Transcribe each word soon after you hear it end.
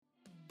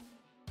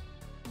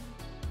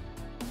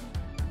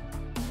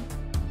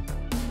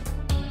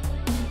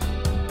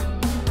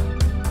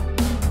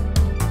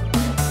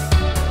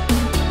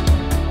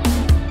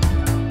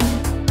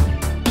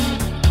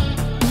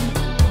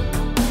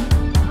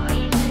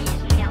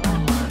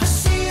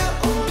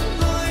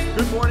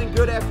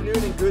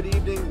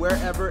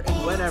wherever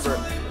and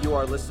whenever you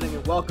are listening,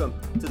 and welcome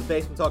to the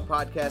Basement Talk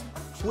Podcast,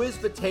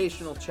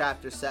 Quizvitational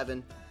Chapter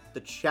 7,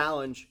 The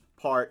Challenge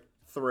Part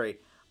 3.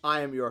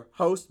 I am your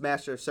host,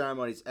 Master of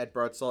Ceremonies, Ed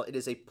Birdsall. It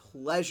is a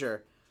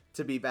pleasure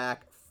to be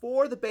back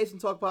for the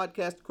Basement Talk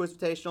Podcast,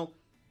 Quizvitational,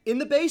 in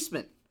the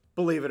basement,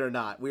 believe it or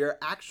not. We are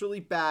actually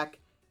back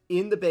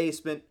in the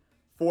basement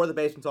for the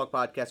Basement Talk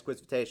Podcast,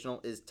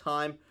 Quizvitational. It is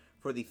time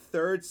for the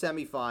third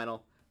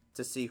semifinal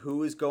to see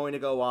who is going to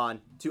go on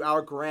to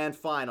our grand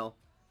final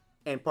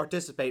and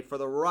participate for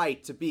the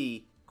right to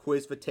be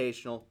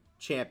Quizvitational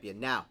champion.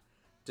 Now,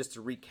 just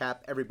to recap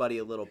everybody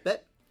a little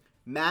bit,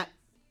 Matt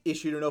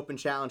issued an open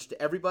challenge to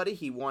everybody.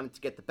 He wanted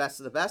to get the best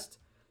of the best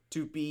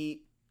to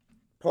be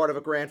part of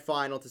a grand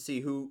final to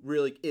see who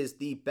really is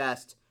the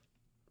best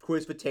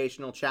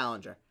Quizvitational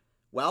challenger.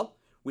 Well,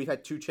 we've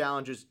had two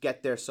challengers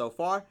get there so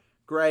far.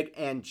 Greg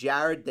and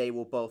Jared, they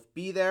will both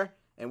be there,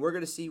 and we're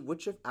going to see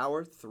which of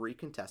our three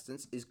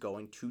contestants is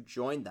going to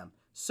join them.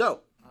 So,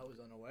 I was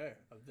unaware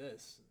of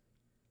this.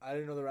 I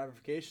didn't know the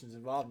ramifications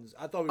involved in this.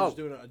 I thought we were just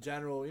doing a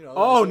general, no.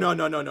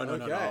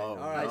 Okay. All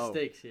right. No.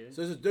 Stakes here.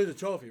 So there's a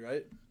trophy,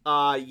 right?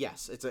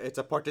 Yes, it's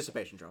a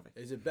participation trophy.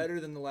 Is it better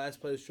than the last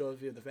place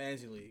trophy of the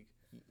Fantasy League?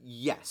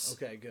 Yes.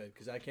 Okay, good,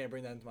 because I can't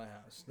bring that into my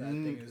house. That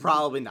thing is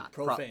Probably not.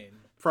 profane.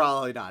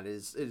 Probably not. It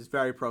is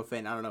very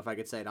profane. I don't know if I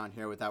could say it on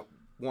here without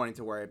wanting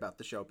to worry about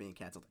the show being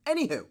canceled.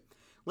 Anywho,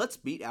 let's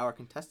meet our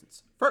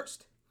contestants.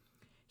 First,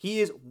 he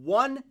is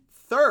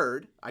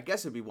 1/3, I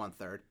guess it'd be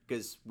 1/3,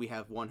 because we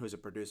have one who's a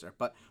producer,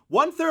 but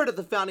 1/3 of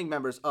the founding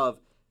members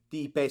of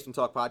the Basement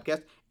Talk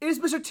Podcast is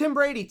Mr. Tim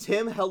Brady.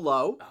 Tim,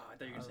 hello. Oh, I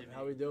thought you were going to say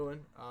How we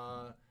doing?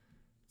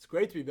 It's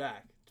great to be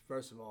back,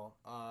 first of all.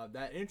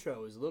 That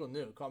intro is a little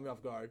new. Caught me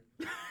off guard.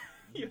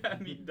 You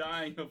had me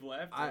dying of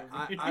laughter.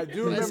 I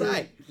do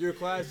remember your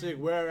classic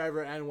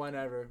wherever and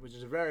whenever, which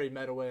is a very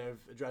meta way of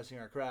addressing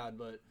our crowd,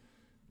 but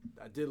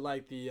I did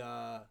like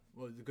the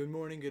good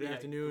morning, good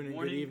afternoon, and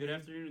good evening. Good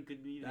afternoon and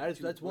good evening.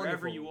 That's wonderful.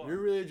 Wherever you are.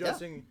 You're really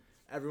addressing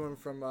everyone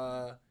from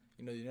the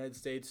United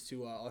States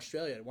to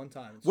Australia at one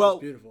time. It's Well,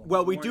 just beautiful.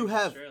 well, we Morning,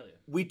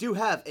 Australia. do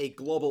have a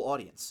global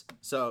audience.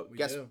 So We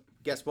guess do.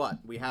 what?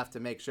 We have to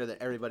make sure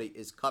that everybody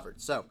is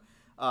covered. So,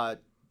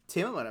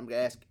 Tim, I'm going to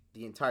ask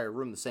the entire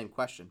room the same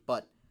question,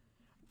 but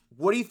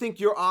what do you think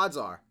your odds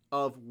are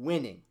of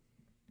winning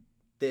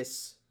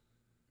this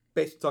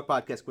Basement Talk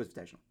Podcast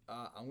Quizvitational?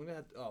 I'm gonna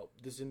have to,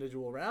 this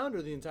individual round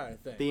or the entire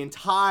thing? The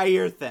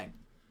entire thing.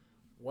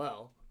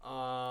 Well,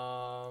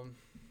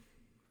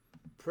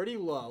 pretty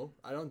low.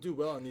 I don't do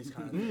well in these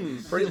kind of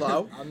things. Pretty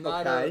low. I'm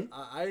not.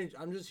 Okay.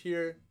 I'm just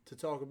here to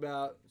talk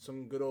about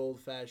some good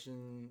old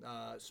fashioned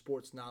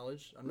sports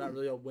knowledge. I'm not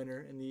really a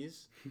winner in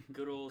these.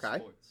 Good old Okay.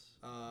 sports.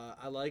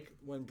 I like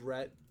when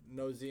Brett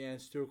knows the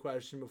answer to a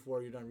question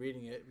before you're done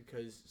reading it,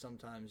 because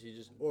sometimes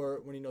or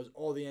when he knows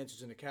all the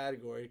answers in a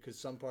category, because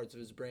some parts of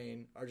his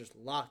brain are just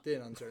locked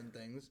in on certain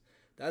things.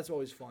 That's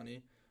always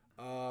funny.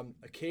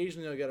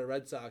 Occasionally I'll get a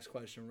Red Sox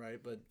question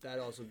right, but that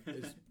also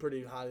is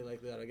pretty highly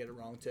likely that I'll get it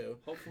wrong too.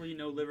 Hopefully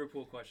no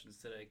Liverpool questions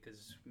today,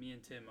 because me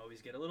and Tim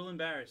always get a little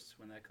embarrassed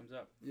when that comes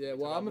up. Yeah, It's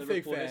well, about I'm a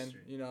fake Liverpool fan,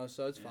 history.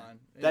 so it's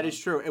fine. That is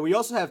true. And we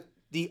also have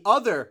the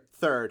other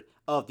third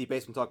of the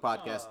Basement Talk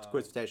Podcast Oh.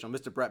 Quizvitational,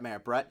 Mr. Brett Mayer.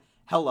 Brett,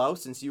 hello,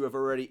 since you have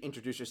already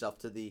introduced yourself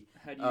to the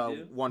How do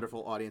you do?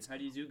 wonderful audience. How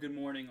do you do? Good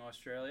morning,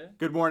 Australia.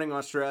 Good morning,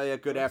 Australia.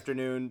 Good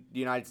afternoon, the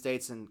United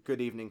States, and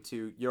good evening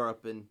to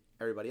Europe and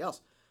everybody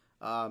else.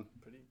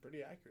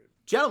 Pretty accurate.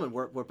 Gentlemen,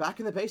 we're back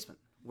in the basement.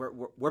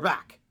 We're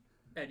back.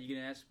 Ed, you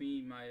gonna ask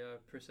me my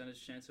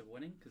percentage chance of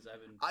winning? Because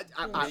I've been. I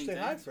paying Say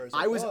hi attention. first.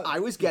 I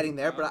was getting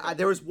there, but Okay.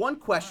 there was one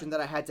question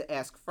that I had to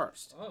ask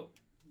first. Oh.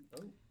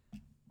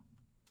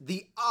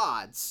 The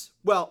odds.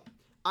 Well,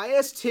 I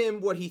asked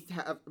him what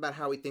about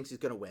how he thinks he's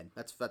going to win.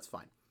 That's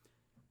fine.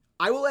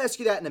 I will ask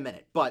you that in a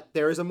minute, but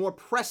there is a more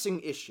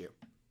pressing issue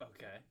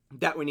Okay.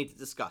 that we need to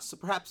discuss. So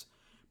perhaps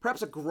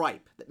a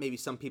gripe that maybe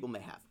some people may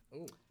have.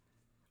 Ooh.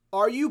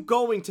 Are you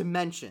going to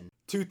mention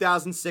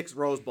 2006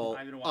 Rose Bowl I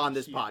don't even know why on I'm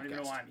this here. I don't even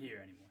know podcast? why I'm here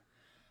anymore.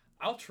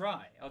 I'll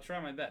try. I'll try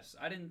my best.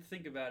 I didn't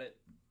think about it.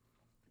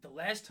 The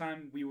last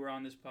time we were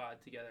on this pod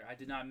together, I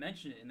did not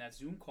mention it in that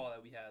Zoom call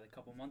that we had a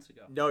couple months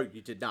ago. No,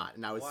 you did not,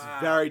 and I was Wow.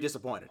 very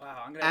disappointed.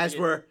 Wow, I'm gonna have to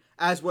get,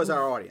 As was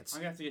our audience. I'm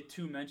gonna have to get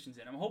 2 mentions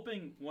in. I'm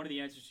hoping one of the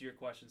answers to your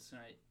questions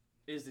tonight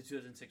is the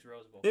 2006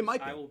 Rose Bowl. It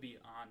might be. I will be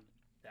on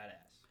that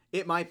ass.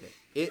 It might be.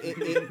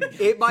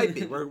 It might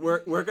be.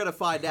 We're gonna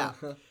find out.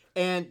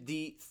 And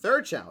the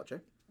third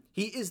challenger,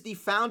 he is the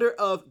founder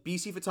of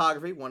BC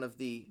Photography, one of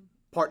the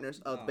partners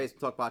of the Basement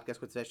Talk Podcast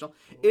Quizvitational.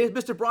 It is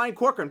Mr. Brian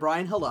Corcoran.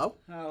 Brian, hello.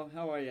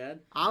 How are you, Ed?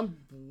 I'm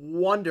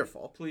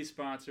wonderful. Please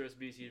sponsor us,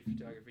 BC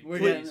Photography.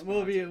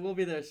 We'll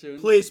be there soon.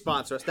 Please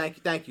sponsor us.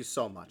 Thank you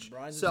so much.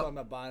 Brian's been talking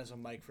about buying us a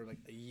mic for like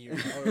a year,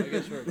 or I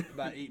guess for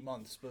about 8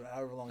 months, but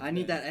however long. I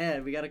need that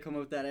ad. We got to come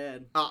up with that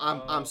ad.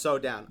 I'm so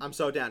down. I'm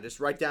so down.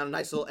 Just write down a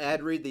nice little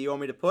ad read that you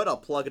want me to put. I'll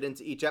plug it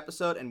into each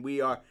episode, and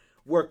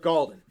we're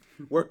golden.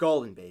 We're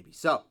golden, baby.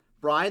 So,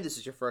 Brian, this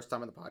is your first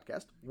time on the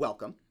podcast.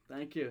 Welcome.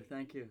 Thank you.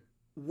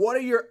 What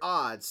are your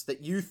odds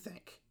that you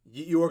think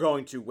you are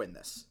going to win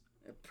this?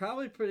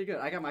 Probably pretty good.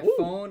 I got my Ooh.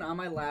 phone on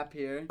my lap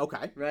here,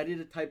 Okay. ready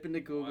to type into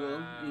Google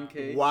Wow. in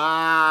case.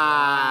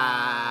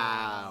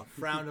 Wow.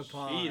 Frowned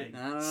upon. Cheating. I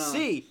don't know.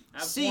 See,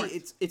 Have fun.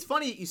 it's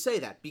funny that you say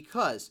that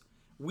because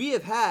we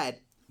have had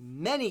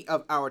many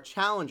of our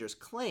challengers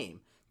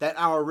claim that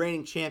our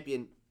reigning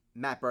champion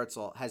Matt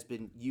Bertzel has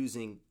been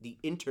using the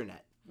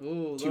internet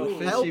Ooh, to little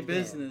help fishy him.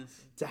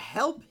 business. to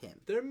help him.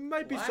 There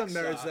might be Black some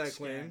merits to Sox that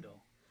claim.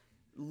 scandal.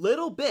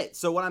 Little bit.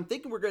 So what I'm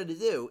thinking we're going to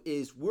do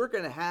is we're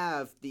going to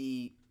have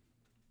the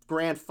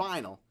grand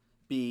final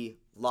be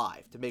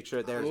live to make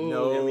sure there's Ooh,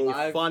 no there we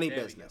go. funny There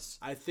we business.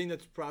 I think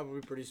that's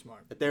probably pretty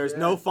smart. That there's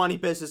no funny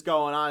business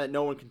going on, that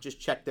no one can just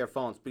check their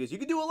phones because you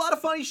can do a lot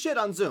of funny shit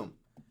on Zoom.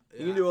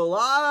 You can do a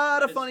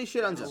lot of That is- funny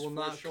shit on that I is will Zoom.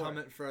 for not sure.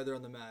 comment further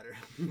on the matter.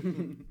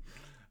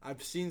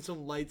 I've seen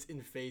some lights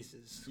in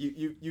faces.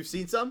 You've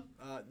seen some?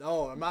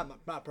 No, I'm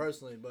not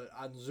personally, but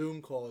on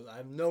Zoom calls,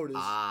 I've noticed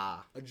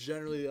Ah. a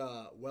generally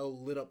well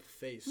lit up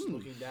face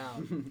looking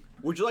down.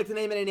 Would you like to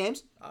name any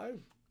names? I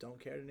don't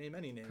care to name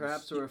any names.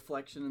 Perhaps a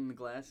reflection in the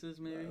glasses,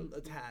 maybe. A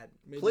tad,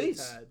 maybe Please,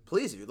 a tad.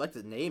 please, if you'd like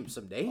to name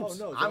some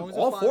names. Oh, no, as I'm long as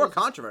the all for finals-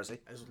 controversy.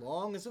 As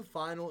long as the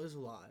final is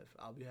live,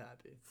 I'll be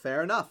happy.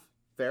 Fair enough.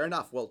 Fair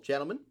enough. Well,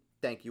 gentlemen,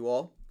 thank you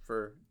all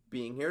for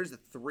being here. It's a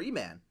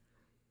 3-man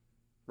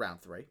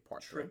round 3,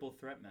 part 3. Triple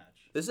threat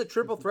match. This is a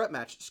triple threat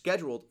match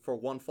scheduled for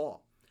one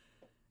fall.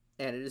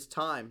 And it is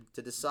time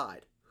to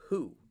decide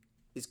who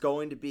is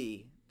going to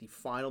be the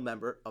final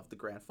member of the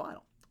grand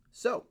final.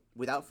 So,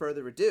 without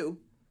further ado,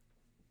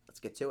 let's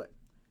get to it.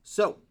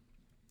 So,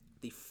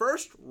 the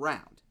first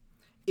round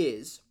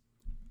is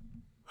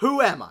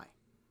Who Am I?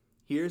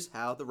 Here's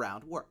how the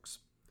round works.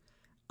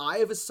 I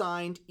have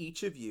assigned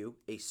each of you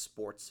a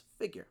sports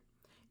figure.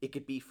 It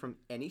could be from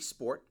any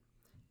sport.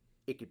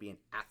 It could be an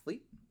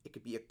athlete. It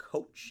could be a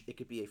coach. It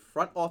could be a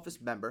front office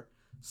member,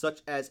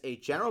 such as a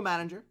general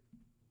manager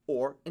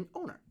or an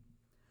owner.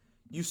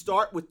 You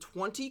start with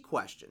 20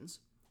 questions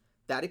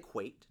that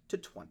equate to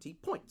 20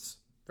 points.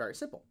 Very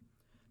simple.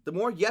 The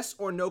more yes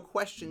or no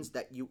questions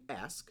that you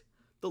ask,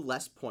 the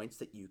less points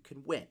that you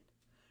can win.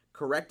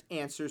 Correct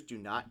answers do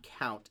not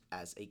count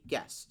as a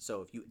guess.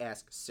 So if you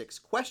ask 6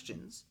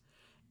 questions,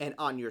 and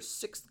on your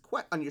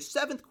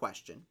 7th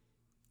question,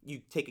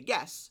 you take a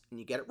guess and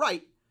you get it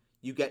right,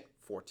 you get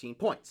 14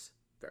 points.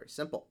 Very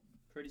simple.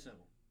 Pretty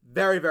simple.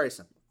 Very, very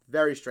simple.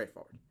 Very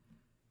straightforward.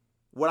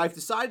 What I've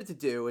decided to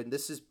do, and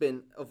this has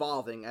been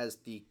evolving as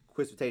the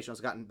Quizvitational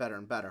has gotten better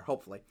and better,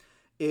 hopefully,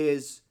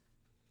 is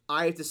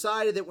I've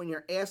decided that when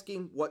you're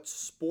asking what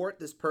sport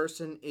this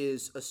person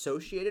is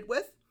associated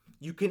with,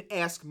 you can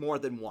ask more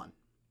than one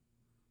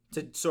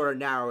to sort of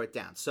narrow it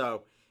down.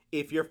 So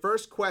if your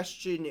first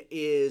question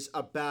is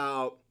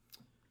about,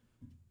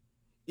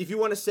 if you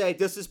want to say,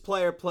 does this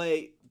player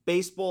play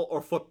baseball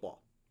or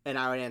football? And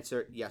I would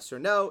answer yes or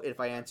no. If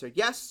I answered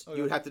yes,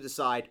 you would have to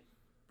decide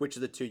which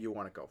of the two you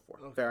want to go for.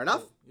 Okay, Fair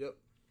enough? cool. Yep.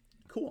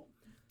 Cool.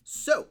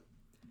 So,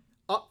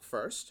 up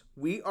first,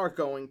 we are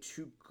going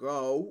to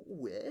go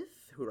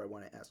with, who do I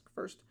want to ask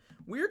first?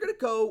 We're going to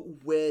go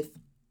with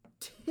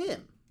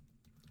Tim.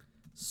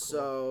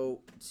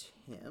 So,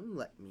 Tim,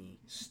 let me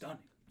Stunning.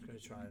 Gonna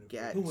try to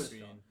Get put would've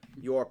between-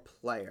 thought? your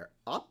player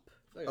up.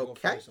 I go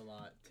Okay. first a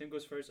lot. Tim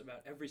goes first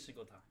about every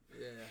single time.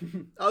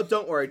 Yeah. Oh,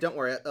 don't worry.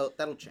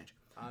 That'll change.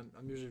 I'm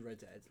usually right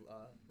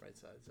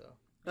side, so.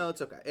 No,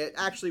 it's okay. It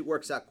actually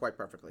works out quite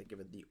perfectly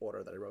given the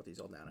order that I wrote these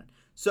all down in.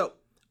 So,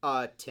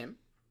 Tim,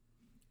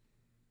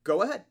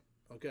 go ahead.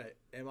 Okay.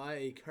 Am I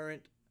a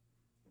current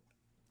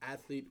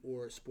athlete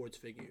or sports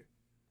figure?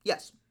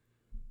 Yes.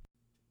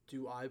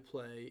 Do I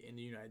play in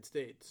the United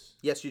States?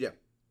 Yes, you do.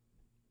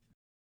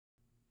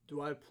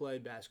 Do I play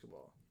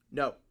basketball?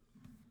 No.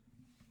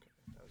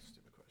 That was a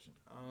stupid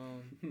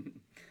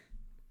question.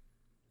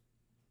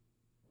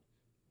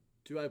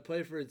 Do I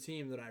play for a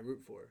team that I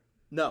root for?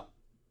 No.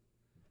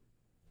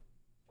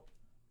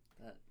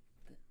 That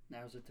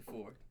narrows it to 4.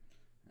 Out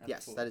of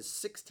Yes, 4. that is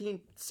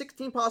 16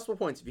 possible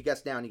points. If you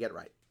guess down, you get it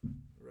right.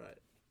 Right.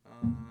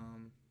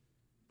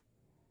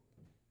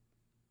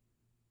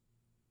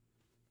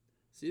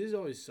 See, this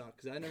always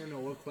sucks because I never know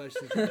what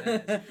questions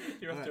to ask.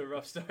 You're off Alright. to a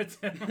rough start,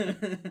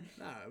 Tim.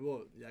 Nah,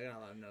 well, yeah, I got a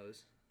lot of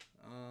no's.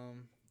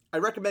 I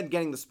recommend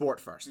getting the sport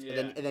first,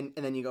 Yeah. and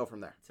then you go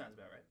from there. Sounds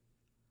about right.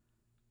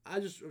 I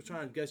just was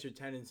trying to guess your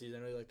tendencies. I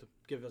know you like to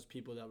give us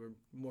people that we're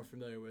more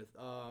familiar with.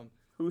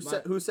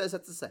 Who says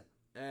that's the same?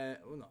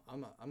 Well,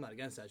 no, I'm not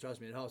against that.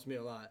 Trust me, it helps me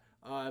a lot.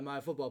 Am I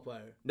a football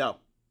player? No.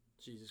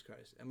 Jesus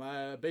Christ. Am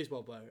I a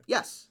baseball player?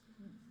 Yes.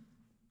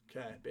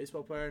 Okay,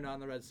 baseball player, not in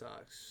the Red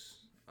Sox.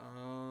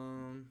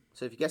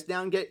 So if you guess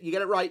down, you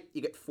get it right,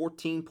 you get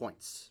 14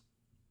 points.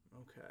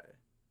 Okay.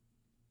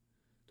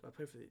 Do I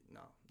play for the?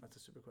 No, that's a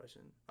stupid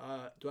question.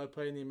 Do I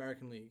play in the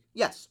American League?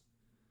 Yes.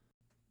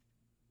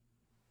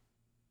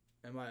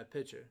 Am I a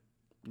pitcher?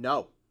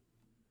 No.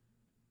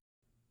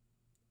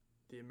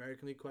 The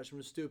American League question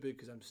was stupid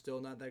because I'm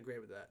still not that great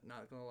with that.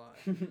 Not gonna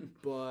lie,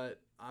 but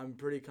I'm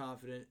pretty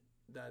confident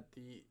that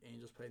the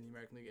Angels play in the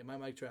American League. Am I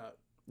Mike Trout?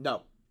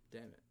 No.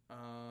 Damn it.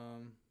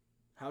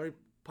 How many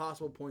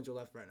possible points are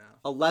left right now?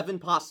 11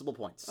 possible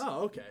points.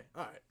 Oh, okay.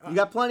 All right. You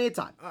got plenty of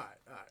time. All right.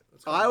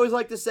 Let's go. I always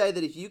like to say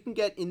that if you can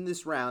get in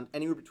this round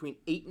anywhere between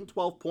 8 and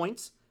 12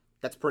 points,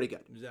 that's pretty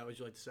good. Is that what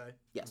you like to say?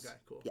 Yes. Okay,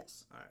 cool.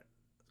 Yes. All right.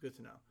 It's good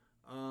to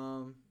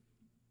know.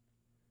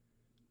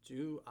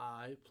 Do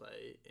I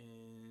play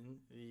in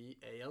the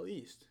AL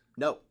East?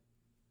 No.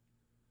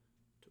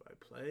 Do I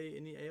play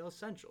in the AL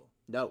Central?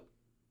 No.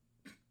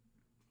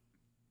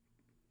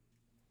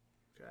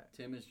 Okay.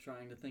 Tim is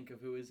trying to think of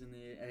who is in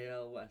the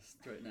AL West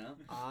right now.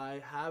 I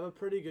have a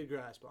pretty good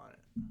grasp on it.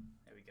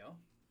 There we go.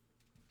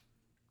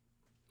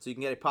 So you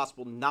can get a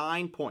possible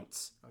 9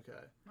 points. Okay.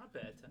 Not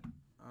bad, Tim.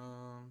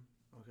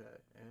 Okay.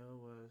 AL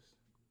West.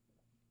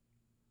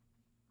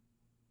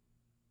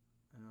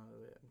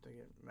 I'm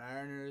thinking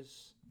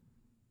Mariners,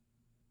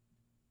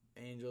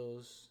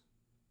 Angels.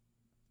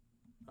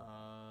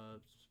 How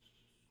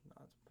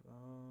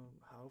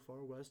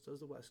far west does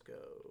the West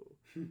go?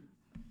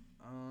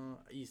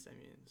 East. I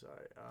mean,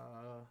 sorry.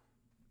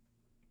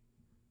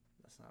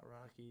 That's not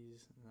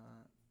Rockies.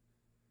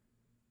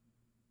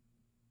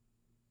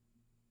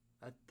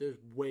 There's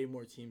way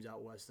more teams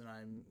out west than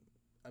I'm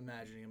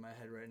imagining in my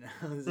head right now.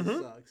 This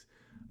sucks.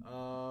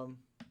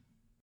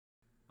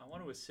 I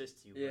want to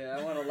assist you. Yeah,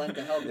 I want to lend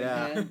a helping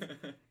Yeah. hand.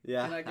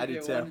 Yeah, Can I I give do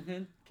you too. one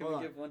hint? Can Hold we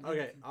on. give one hint?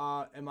 Okay.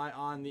 Am I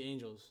on the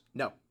Angels?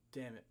 No.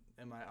 Damn it.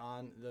 Am I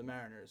on the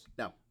Mariners?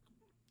 No.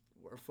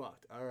 We're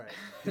fucked. All right.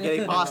 You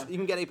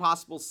can get a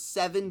possible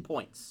 7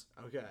 points.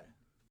 Okay.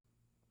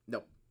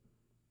 No.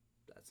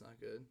 That's not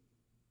good.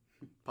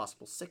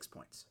 Possible 6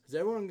 points. Has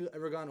everyone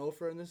ever gone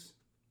over in this?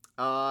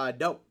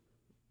 No.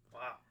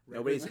 Wow.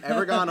 Nobody's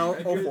ever gone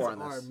 0-4 on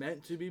Records are this.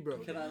 meant to be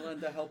broken. Can I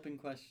lend a helping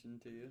question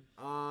to you?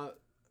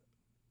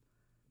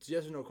 It's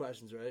yes or no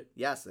questions, right?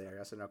 Yes, they are.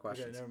 Yes or no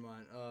questions. Okay, never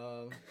mind.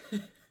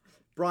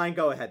 Brian,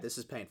 go ahead. This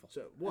is painful.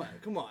 So what?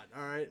 Come on.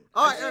 All right.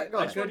 All right, go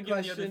I ahead. just want to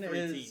Good give the other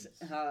question 3 is,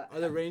 teams. Are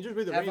the Rangers?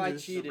 Be the have I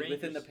Rangers. cheated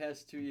within the Rangers.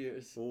 past 2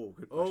 years? Oh,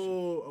 good question.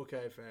 Oh,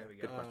 okay, fair. we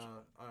go. Good question.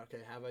 Okay,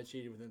 have I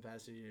cheated within the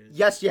past 2 years?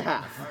 Yes, you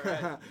have. All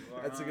right. You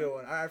are That's a on. good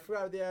one. All right, I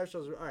forgot what the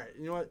Astros were. All right,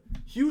 you know what?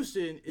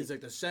 Houston is like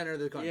the center of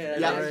the country. Yeah,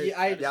 Yeah.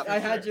 right? I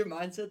had your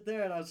mindset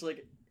there, and I was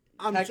like,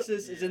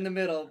 Texas is in the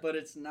middle, but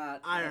it's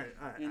not All right,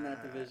 in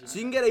that division. So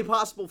you can get a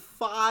possible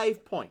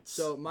 5 points.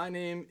 So my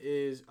name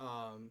is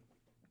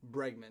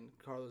Bregman.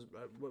 Carlos.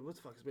 What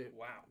the fuck is it?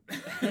 Wow.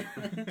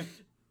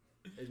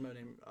 Is my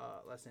name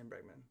last name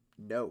Bregman?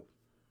 No.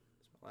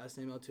 My last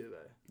name Altuve.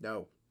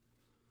 No.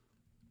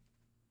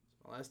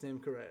 My last name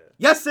Correa.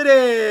 Yes, it Oh,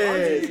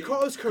 is. it's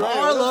Carlos Correa.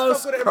 Carlos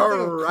What's up with everything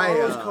with Correa.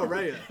 Carlos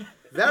Correa.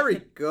 Very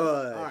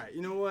good. All right,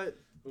 you know what?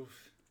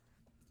 Oof.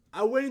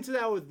 I went into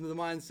that with the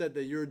mindset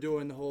that you're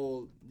doing the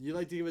whole. You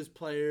like to give us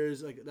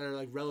players like that are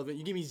like relevant.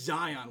 You give me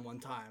Zion one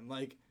time,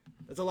 like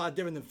that's a lot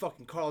different than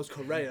fucking Carlos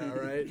Correa,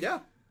 all right? Yeah.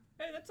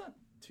 Hey, that's not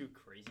too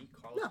crazy.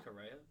 Carlos No.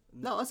 Correa.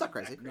 No, that's not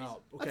crazy.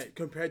 No, okay.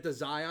 Compared to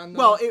Zion, though,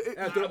 Well,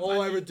 after I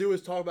all I mean- ever do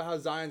is talk about how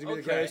Zion's gonna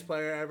be the Okay. greatest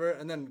player ever,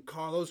 and then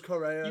Carlos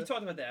Correa. You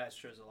talked about the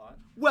Astros a lot.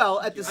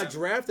 Well, at the I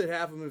drafted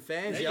half of them in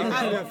fantasy. There I you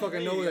don't go. even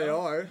fucking know who There you they go.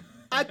 are.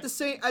 at the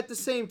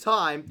same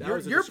time, That your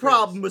was a your disgrace.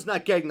 problem was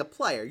not getting the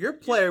player. Your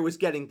player was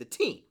getting the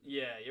team.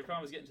 Yeah, your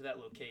problem was getting to that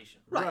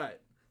location. Right.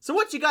 So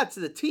once you got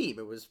to the team,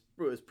 it was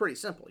pretty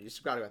simple. You just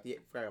forgot about the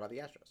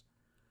Astros,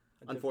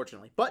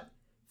 unfortunately. But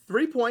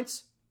 3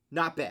 points,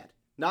 not bad.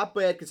 Not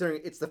bad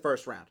considering it's the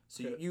first round.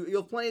 So Okay.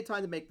 you'll have plenty of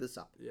time to make this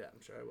up. Yeah, I'm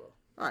sure I will.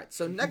 All right.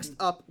 So next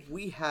up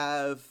we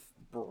have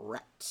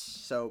Brett.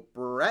 So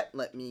Brett,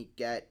 let me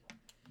get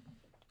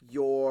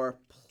your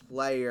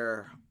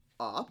player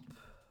up.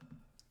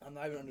 I'm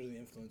not even under the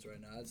influence right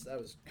now. That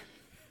was.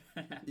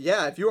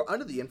 Yeah, if you were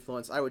under the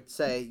influence, I would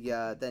say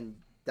then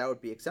that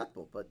would be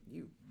acceptable. But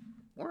you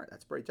weren't.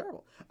 That's pretty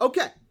terrible.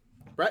 Okay,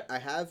 Brett, I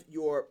have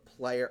your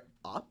player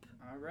up.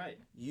 All right.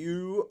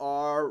 You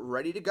are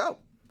ready to go.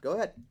 Go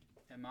ahead.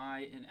 Am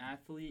I an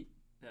athlete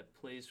that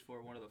plays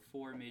for one of the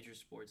 4 major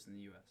sports in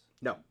the U.S.?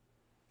 No.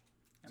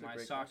 Am a I a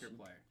great soccer question.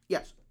 player?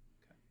 Yes.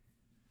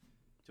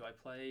 Do I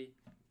play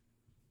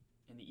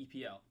in the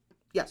EPL?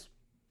 Yes.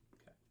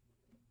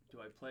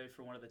 Do I play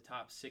for one of the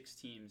top 6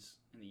 teams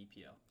in the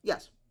EPL?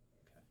 Yes.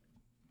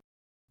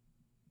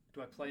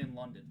 Do I play in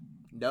London?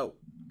 No.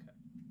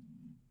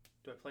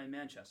 Do I play in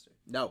Manchester?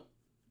 No.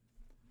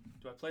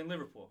 Do I play in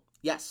Liverpool?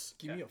 Yes.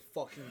 Give me a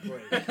fucking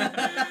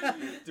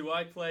break. Do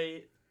I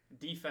play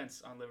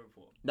defense on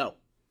Liverpool? No.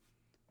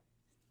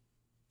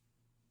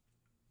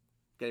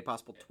 Get a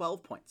possible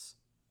 12 points.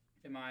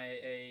 Am I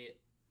a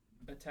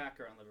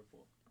attacker on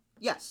Liverpool?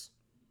 Yes.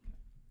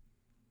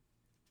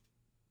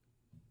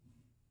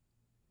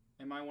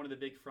 Am I one of the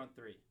big front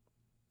 3?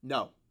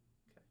 No.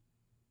 Okay.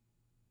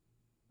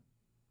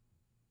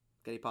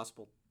 Get a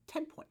possible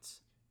 10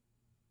 points.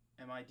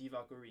 Am I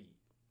Divock Origi?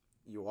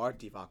 You are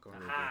Divock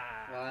Origi.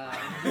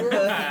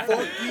 Wow.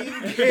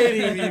 Fucking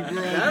kidding me, bro.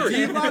 Very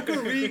Divock good.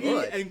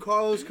 Origi and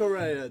Carlos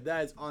Correa.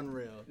 That's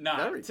unreal. Nah,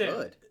 Very Tim.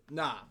 good.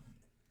 Nah.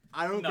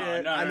 I don't No,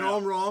 care. no, I no, know no.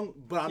 I'm wrong,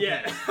 but I'm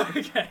Yeah.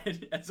 pissed.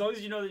 Okay. As long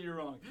as you know that you're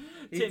wrong.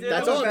 He Tim, did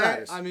That's it all that very-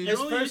 matters. I mean, Your His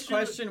only first issue-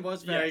 question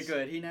was very Yes.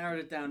 good. He narrowed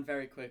it down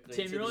very quickly.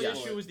 Tim, to your the only Yes.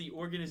 sport. issue was the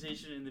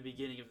organization in the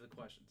beginning of the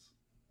questions.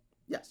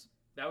 Yes.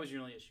 That was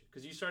your only issue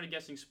because you started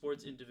guessing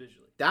sports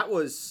individually. That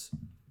was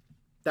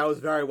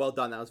very well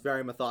done. That was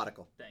very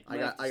methodical. Thank You you.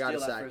 might have to I gotta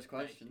steal that say. first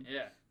question.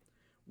 Yeah.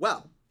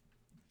 Well,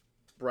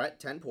 Brett,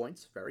 10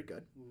 points. Very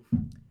good.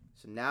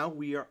 So now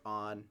we are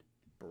on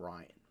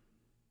Brian.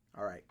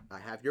 All right. I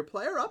have your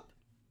player up.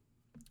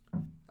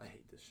 I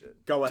hate this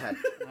shit. Go ahead.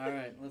 All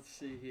right, let's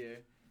see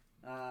here.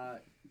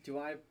 Do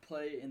I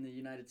play in the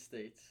United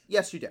States?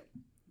 Yes, you do.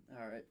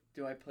 All right.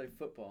 Do I play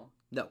football?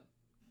 No.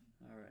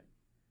 All right.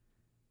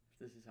 If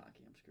this is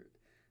hockey, I'm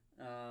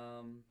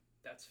screwed.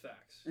 That's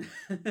facts.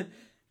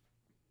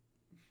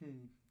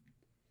 Hmm.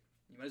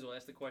 You might as well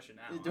ask the question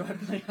now. Do I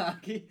play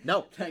hockey?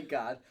 No. Thank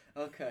God.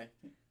 Okay.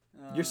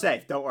 You're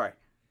safe. Don't worry.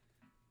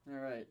 All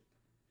right.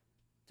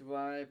 Do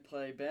I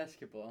play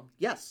basketball?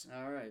 Yes.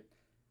 All right.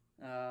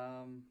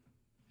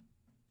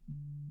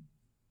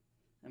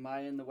 Am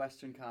I in the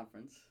Western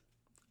Conference?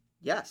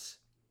 Yes.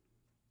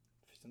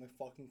 If he's in the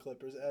fucking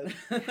Clippers, Ed,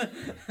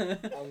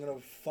 I'm gonna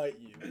fight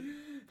you.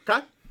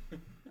 Okay.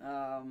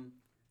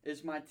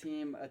 Is my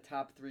team a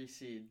top 3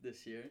 seed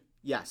this year?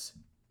 Yes.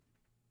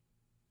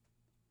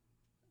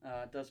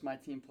 Does my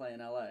team play in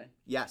LA?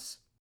 Yes.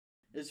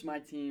 Is my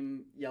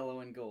team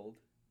yellow and gold?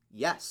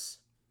 Yes.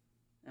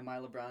 Am I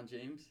LeBron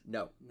James?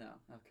 No. No.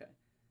 Okay.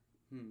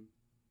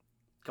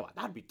 Come on.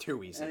 That'd be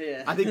too easy.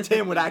 Yeah. I think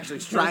Tim would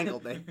actually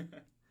strangle me.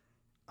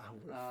 I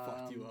would have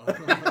fucked you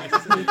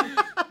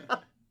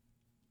up.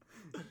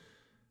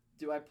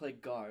 Do I play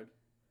guard?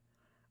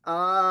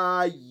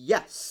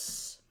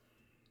 Yes.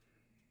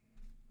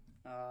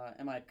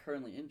 Am I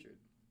currently injured?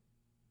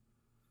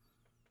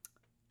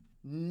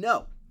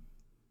 No.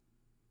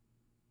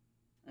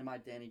 Am I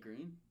Danny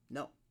Green?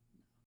 No.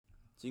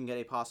 So you can get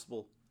a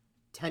possible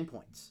 10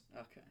 points.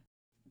 Okay.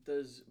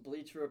 Does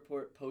Bleacher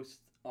Report post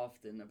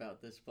often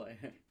about this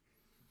player?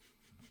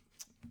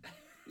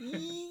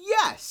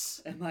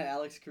 Yes. Am I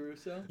Alex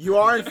Caruso? You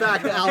are, in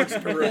fact, Alex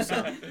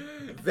Caruso.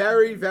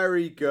 Very,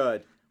 very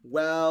good.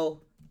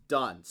 Well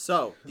done.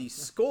 So, the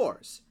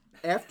scores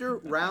after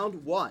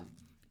round 1.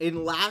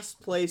 In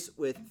last place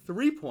with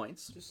 3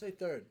 points, Just say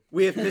third.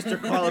 we have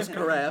Mr. Carlos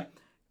Correa,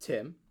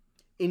 Tim.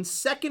 In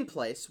second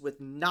place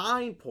with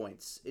 9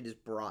 points, it is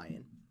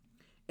Brian.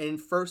 And in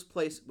first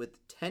place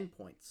with 10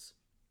 points,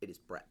 it is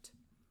Brett.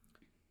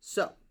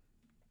 So,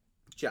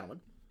 gentlemen,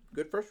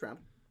 good first round.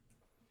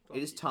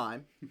 It is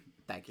time.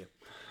 Thank you.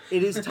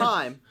 It is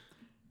time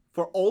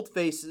for old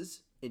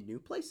faces in new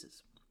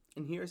places.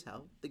 And here's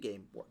how the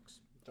game works.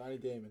 Johnny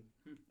Damon.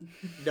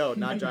 No,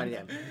 not Johnny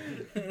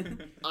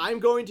Damon. I'm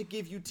going to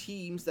give you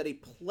teams that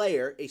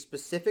a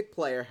specific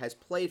player has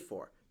played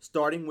for,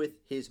 starting with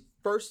his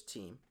first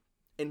team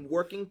and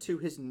working to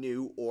his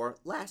new or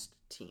last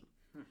team.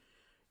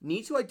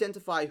 Need to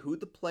identify who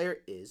the player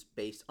is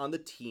based on the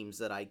teams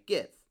that I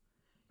give.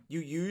 You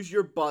use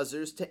your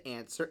buzzers to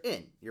answer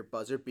in, your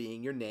buzzer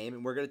being your name,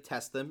 and we're going to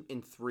test them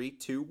in 3,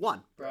 2,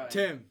 1. Brian.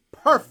 Tim.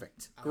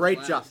 Perfect. I was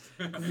Great job.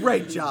 last.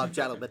 Great job,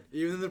 gentlemen.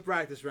 Even in the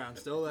practice round,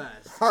 still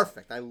last.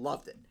 Perfect. I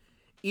loved it.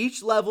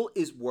 Each level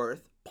is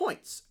worth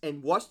points.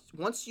 And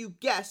once you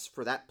guess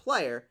for that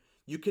player,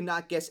 you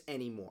cannot guess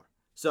anymore.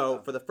 So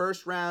for the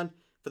first round,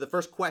 for the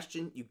first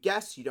question, you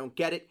guess, you don't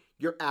get it,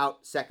 you're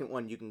out. Second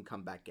one, you can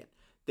come back in.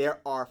 There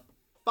are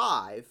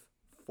 5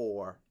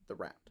 for the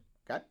round.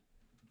 Okay?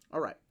 All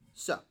right.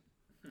 So,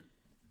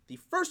 the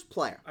first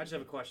player. I just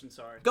have a question.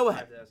 Sorry. Go I ahead.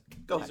 have to ask.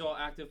 Go These ahead. all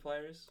active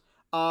players?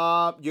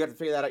 You have to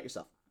figure that out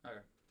yourself. Okay.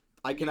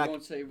 I You cannot.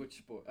 won't say which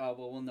sport. Well,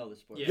 we'll know the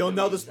sport. Yeah. You'll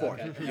know the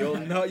sport. Okay. You'll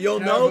know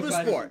Terrible the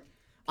question. sport.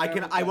 I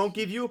Terrible won't question.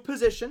 give you a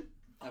position.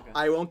 Okay.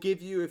 I won't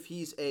give you if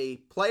he's a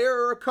player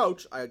or a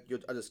coach. I'm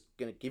just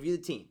gonna give you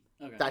the team.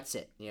 Okay. That's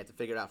it. You have to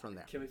figure it out from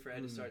there. Can't wait for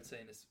Ed to start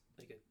saying it's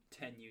like a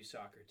 10U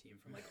soccer team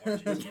from like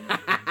Argentina.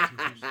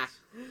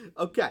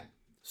 Okay,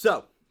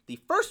 so the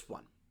first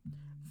one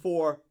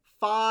for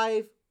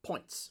 5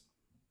 points.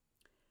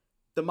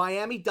 The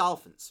Miami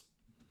Dolphins.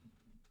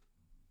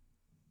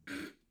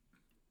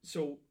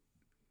 So,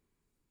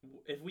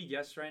 if we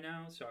guess right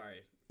now,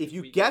 sorry. If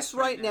you we guess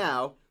right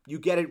now, you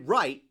get it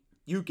right,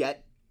 you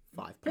get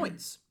 5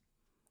 points.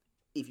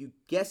 If you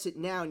guess it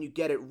now and you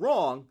get it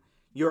wrong,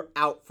 you're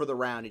out for the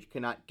round and you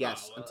cannot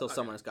guess Oh, well, until okay.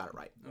 someone has got it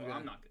right. Well, Okay.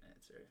 I'm not gonna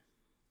answer.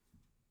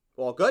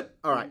 All good?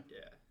 All right.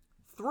 Yeah.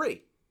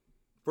 3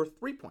 for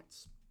 3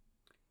 points.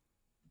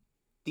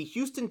 The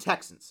Houston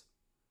Texans.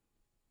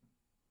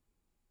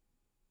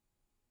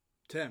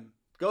 Tim.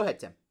 Go ahead,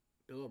 Tim.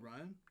 Bill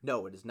O'Brien.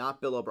 No, it is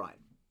not Bill O'Brien.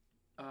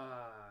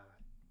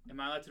 Am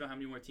I allowed to know how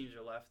many more teams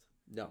are left?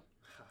 No.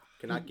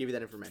 Cannot give you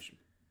that information.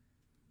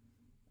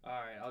 All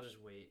right, I'll just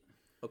wait.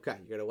 Okay,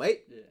 you're going to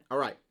wait? Yeah. All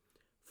right.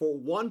 For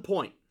 1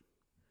 point,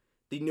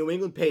 the New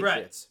England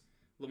Patriots.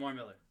 Lamar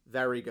Miller.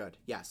 Very good.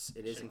 Yes,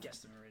 it is. Should have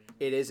guessed him already.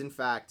 It is, in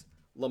fact,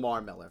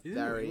 Lamar Miller. He's in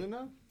New Very England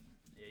now?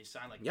 Yeah, he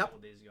signed like a Yep. couple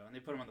days ago, and they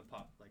put him on the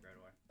pup like right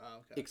away. Oh,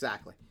 okay.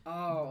 exactly.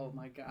 Oh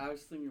my God! I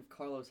was thinking of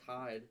Carlos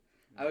Hyde.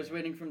 I was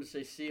waiting for him to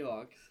say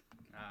Seahawks.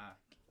 Ah,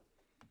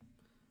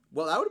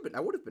 Well, that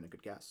would have been a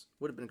good guess.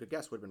 Would have been a good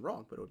guess. Would have been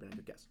wrong, but it would have been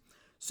a good guess.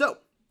 So,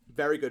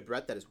 very good,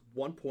 Brett. That is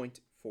 1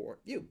 point for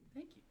you.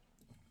 thank you.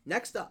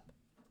 Next up,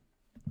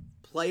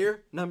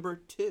 player number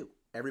 2.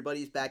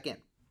 Everybody's back in.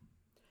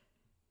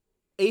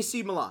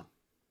 AC Milan.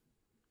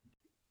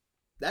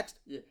 Next?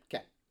 Yeah.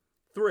 Okay.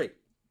 3.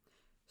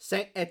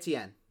 Saint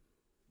Etienne.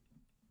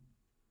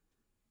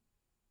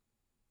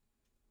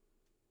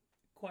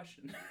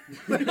 Question.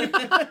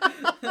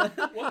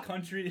 What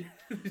country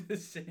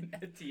is Saint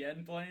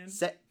Etienne playing?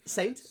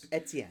 Saint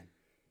Etienne.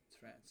 It's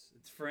France.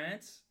 It's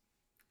France.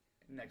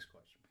 Next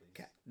question, please.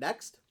 Okay.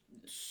 Next.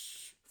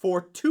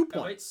 For 2 Oh, wait,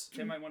 points.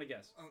 Tim might want to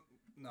guess.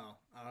 No,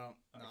 I don't.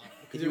 No.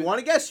 If you want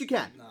to guess, you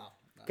can. No.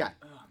 Okay.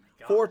 Oh my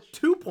god. For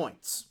 2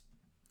 points.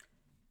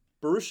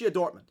 Borussia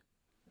Dortmund.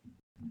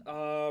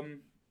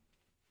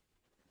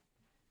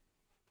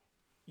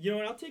 You know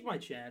what? I'll take my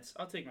chance.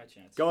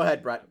 Go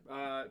ahead, Brett.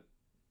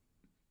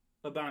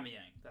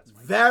 Aubameyang. That's my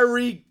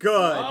Very good.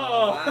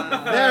 Oh.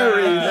 Wow.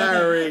 Very,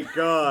 very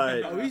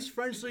good. Oh, he's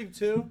French League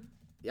too.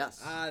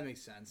 Yes. Ah, that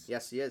makes sense.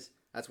 Yes, he is.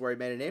 That's where he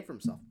made a name for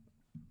himself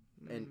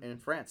in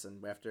France,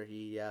 and after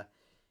he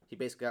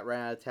basically got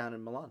ran out of town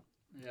in Milan.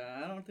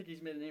 Yeah, I don't think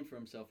he's made a name for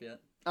himself yet.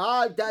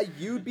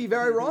 You'd be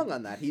very wrong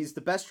on that. He's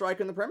the best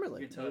striker in the Premier You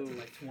League. can tell it's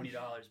like $20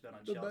 bet on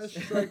The Chelsea.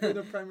 best striker in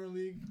the Premier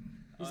League.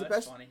 He's Oh, the that's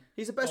best. funny.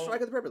 He's the best Oh,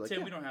 striker in the Premier League. Tim,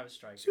 Yeah. we don't have a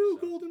striker. Two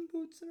so- golden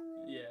boots in a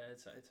row. Yeah,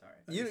 it's all right.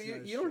 You That's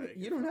not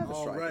a don't have a striker.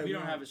 striker. Oh, We right.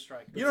 don't have a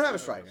striker. You don't have a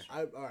striker.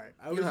 All right.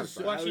 I You was don't have just,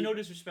 a Well, actually, no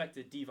disrespect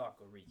to Divock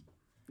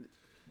Origi.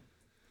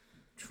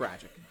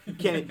 Tragic.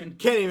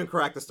 Can't even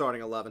crack the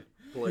starting 11,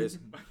 please.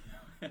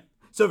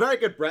 So very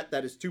good, Brett.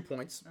 That is 2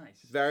 points.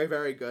 Nice. Very,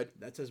 very good.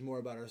 That says more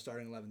about our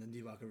starting 11 than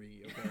Divock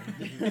Origi.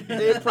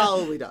 Okay. It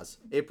probably does.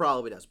 It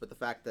probably does. But the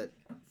fact that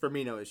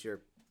Firmino is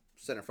your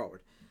center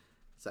forward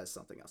says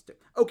something else too.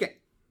 Okay.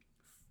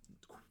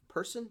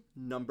 Person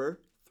number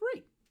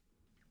 3.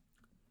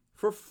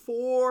 For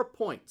 4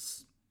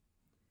 points.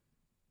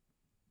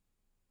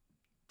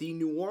 The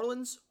New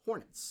Orleans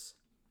Hornets.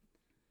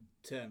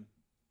 Tim,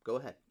 Go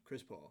ahead.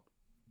 Chris Paul.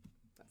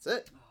 That's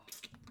it.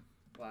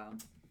 Wow.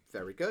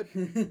 Very good.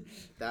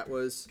 That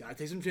was Gotta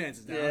take some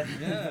chances now. Yeah.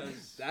 Yeah.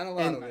 Down a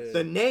lot and of it.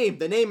 the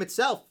name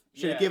itself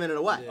should have Yeah. given it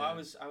away.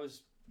 Yeah.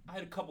 I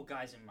had a couple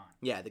guys in mind.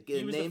 Yeah, the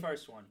He was name. the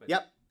first one. But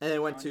Yep. And then I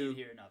went want you to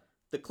hear another.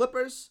 the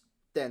Clippers,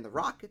 then the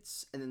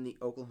Rockets, and then the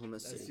Oklahoma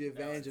That's the City.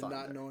 advantage of Thunder.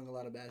 not knowing a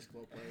lot of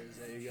basketball players.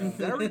 There you go.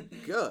 Very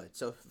good.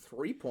 So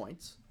 3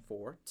 points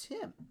for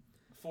Tim.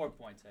 4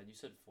 points, Ed. You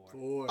said 4.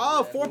 Four.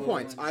 Oh, Yeah, 4 four.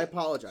 points. I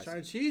apologize.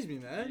 Trying to cheese me,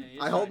 man. Yeah,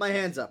 he's I hold trying my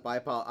to- hands up. I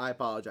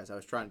apologize. I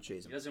was trying to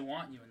cheese He him. doesn't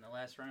want you in the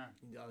last round.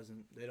 He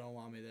doesn't. They don't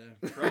want me there.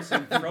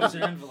 Frozen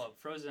envelope.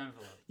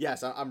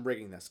 Yes, I'm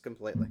rigging this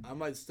completely. I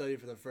might study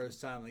for the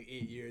first time in like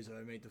 8 years if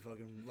I make the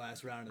fucking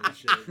last round of this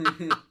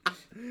shit.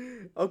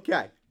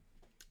 Okay.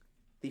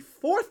 The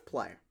 4th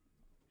player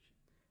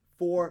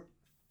for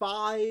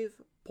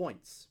 5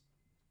 points.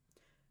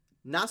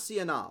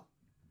 Nacional.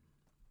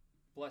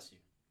 Bless you.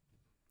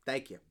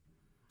 Thank you.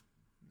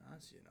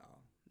 Nacional.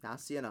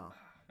 Nacional.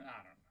 I don't know.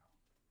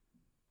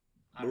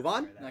 I Move don't on?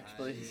 remember that. Next,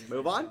 please.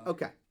 Move on?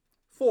 Okay.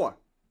 4.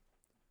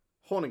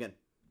 Hornigan.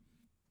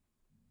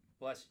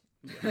 Bless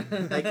you.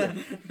 Thank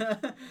you.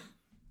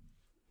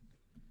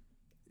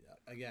 Yeah,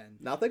 again.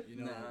 Nothing? You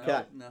know. No,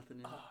 Okay. nothing.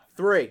 Yeah.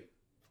 3.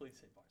 Please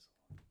say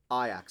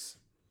Barcelona. Ajax.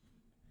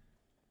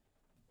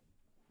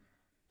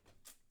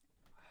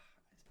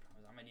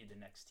 I'm gonna need the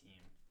next team.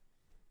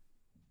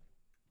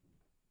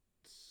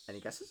 Any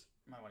guesses?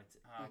 Might want to.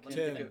 I Let can't me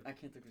Tim. think of- I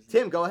can't think of his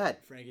Tim, name. go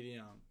ahead. Frankie De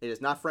Jong. It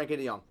is not Frankie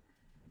de Jong.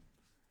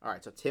 All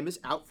right, so Tim is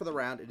out for the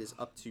round. It is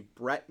up to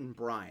Brett and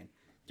Brian.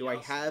 Do Yeah, I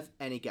I'll have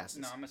any guesses?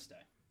 No, I'm gonna stay.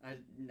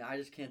 I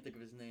just can't think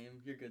of his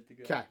name. You're good to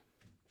go. Okay.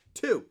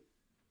 2.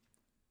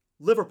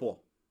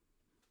 Liverpool.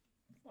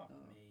 Fuck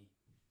me.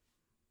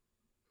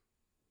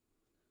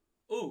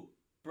 Ooh,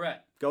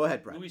 Brett. Go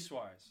ahead, Brett. Luis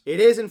Suarez. It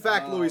is, in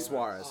fact, Oh, Luis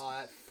Suarez. Oh,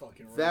 that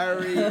fucking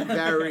Very, right.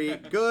 very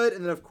good.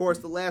 And then, of course,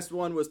 the last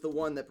one was the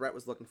one that Brett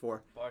was looking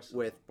for Barcelona.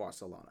 with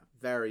Barcelona.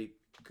 Very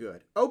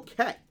good.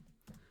 Okay.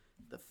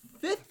 The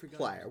 5th forgot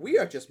player. about We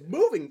are just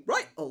moving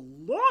right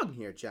along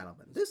here,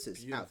 gentlemen. This is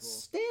Beautiful.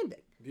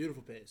 outstanding.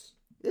 Beautiful pace.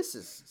 This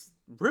is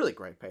really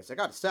great pace, I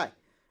got to say.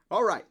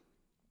 All right.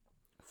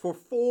 For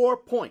 4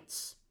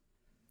 points,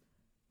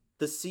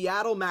 the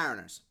Seattle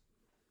Mariners.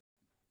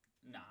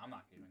 Nah, I'm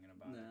not even gonna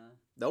bother. Nah.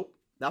 Nope.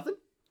 Nothing?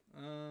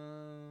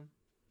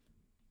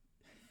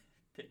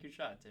 Take your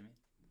shot, Timmy.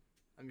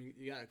 I mean,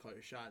 you gotta call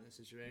your shot in this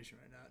situation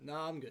right now. No,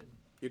 I'm good.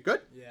 You're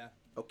good? Yeah.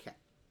 Okay.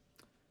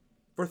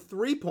 For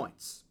 3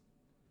 points,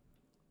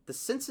 the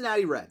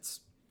Cincinnati Reds.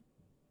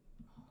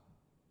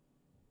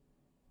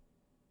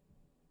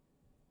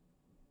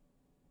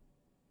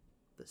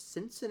 The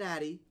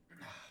Cincinnati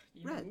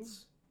You know,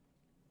 Reds.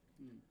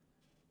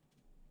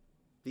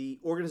 The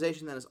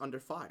organization that is under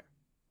fire.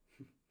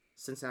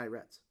 Cincinnati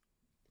Reds.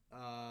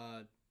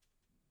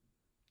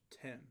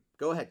 Tim.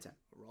 Go ahead, Tim.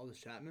 Aroldis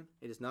Chapman.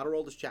 It is not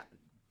Aroldis Chapman.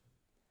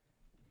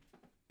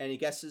 Any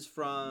guesses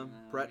from No,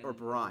 Brett or I got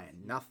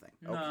Brian? nothing.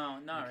 Nothing. No,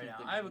 Okay. not right can't now.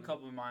 think I have a of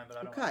couple in mind, but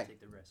I don't Okay. want to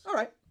take the risk. All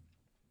right.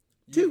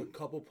 You Two. have a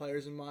couple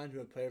players in mind who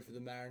have played for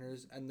the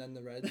Mariners and then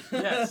the Reds.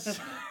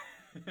 Yes.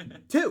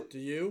 2. Do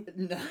you?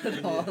 Not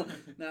at all.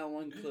 Not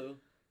one clue.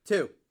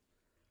 2.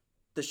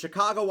 The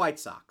Chicago White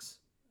Sox.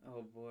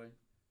 Oh boy.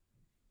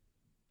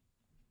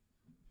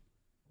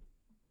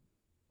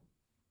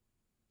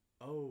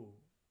 Oh.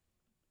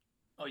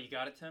 Oh, you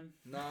got it, Tim?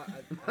 No,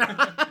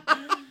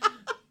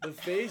 the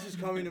face is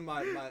coming to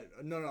my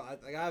no.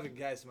 I have a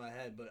guess in my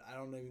head, but I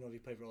don't even know if he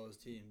played for all those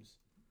teams.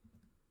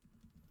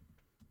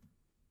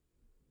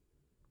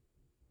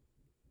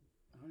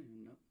 I don't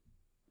even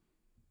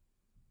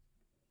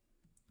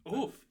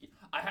know. Oof.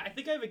 I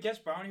think I have a guess,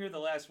 but I want to hear the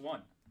last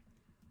one.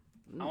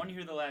 I want to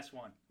hear the last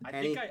one. I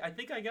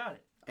think I got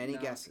it. Any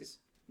No. guesses?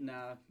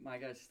 Nah, my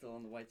guy's still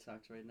on the White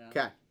Sox right now.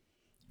 Okay.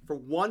 For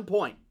 1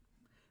 point,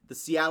 the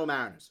Seattle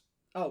Mariners.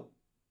 Oh.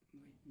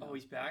 Oh,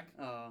 he's back?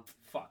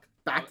 Fuck.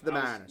 Back to the I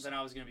was- Mariners. Then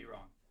I was going to be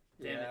wrong.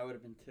 Damn Yeah, it. that would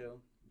have been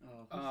 2.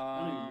 Oh,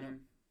 I don't even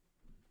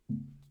know.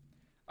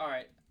 All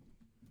right.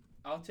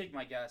 I'll take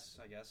my guess,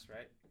 I guess,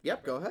 right?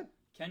 Yep, go ahead.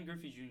 Ken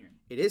Griffey Jr.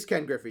 It is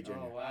Ken Griffey Jr.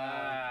 Oh, wow.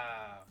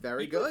 Wow.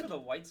 Very He played good. for the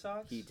White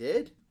Sox? He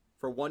did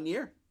for 1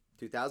 year,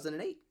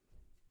 2008.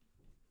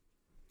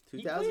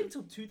 He played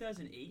until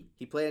 2008?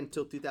 He played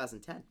until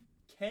 2010.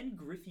 Ken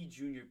Griffey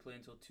Jr. played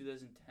until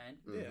 2010?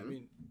 Yeah, I Mhm.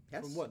 mean,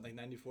 Yes. from what, like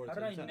 94 How to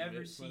did I 10, never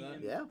right? see Something like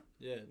him? that?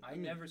 Yeah. Yeah, I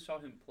mean, never saw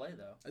him play,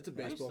 though. That's a I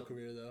used baseball to-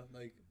 career though.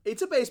 Like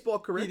It's a baseball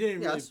career. he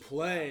didn't really yes.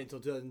 play until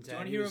 2010. Do you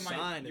want to He hear was what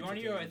signed you want to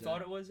until hear what I 2010.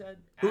 thought it was,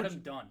 Ed? Who'd Adam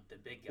Dunn, the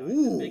big guy,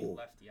 Ooh. the big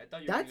lefty. I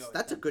thought you were gonna go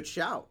That's a with good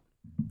shout.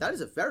 That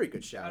is a very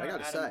good shout. Shout I out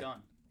gotta Adam say.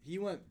 Dunn. He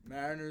went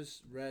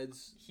Mariners,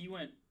 Reds. He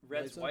went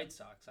Reds, Sox? White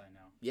Sox, I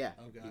know. Yeah.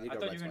 Okay. he did I go thought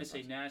you Reds, were going to White say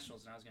Sox.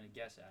 Nationals, and I was going to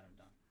guess Adam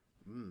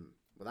Dunn.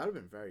 Well, that would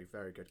have been very,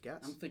 very good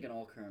guess. I'm thinking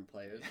all current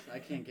players. I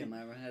can't get my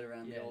head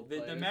around the Yeah, old the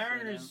players.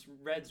 Mariners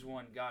Reds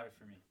one got it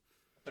for me,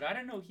 but I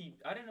didn't know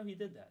he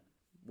did that.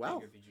 Well,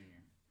 Ken Griffey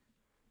Jr.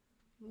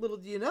 little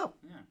do you know.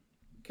 Yeah.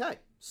 Okay,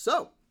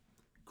 so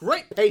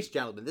great pace,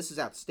 gentlemen. This is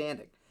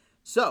outstanding.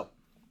 So,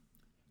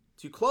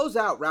 to close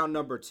out round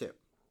number 2,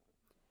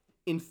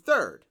 in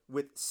third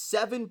with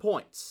 7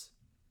 points,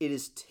 it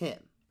is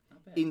Tim.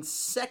 Not bad. In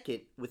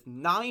second with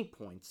 9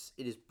 points,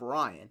 it is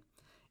Brian.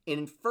 And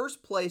in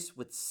first place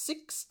with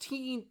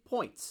 16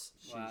 points,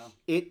 Wow.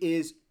 it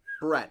is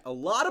Brett. A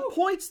lot of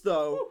points,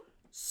 though,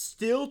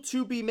 still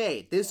to be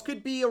made. This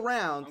could be a I'm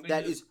round gonna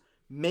that do is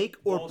make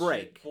or Bullshit-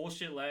 break.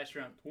 Bullshit last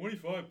round.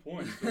 25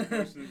 points for the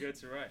person who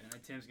gets it right. And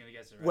then Tim's going to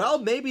guess it right. Well,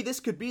 maybe this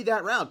could be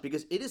that round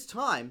because it is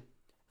time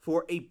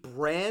for a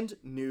brand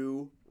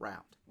new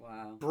round.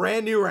 Wow.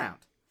 Brand new round.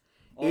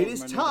 All It of is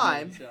them are new to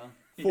time me, so.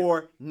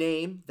 for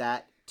Name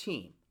That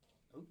Team.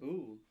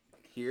 Ooh.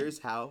 Here's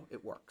how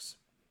it works.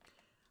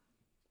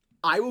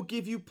 I will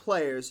give you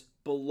players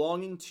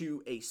belonging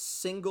to a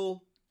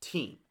single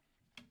team.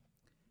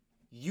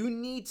 You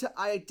need to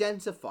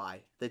identify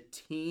the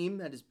team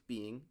that is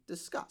being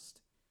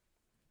discussed.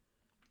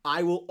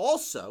 I will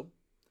also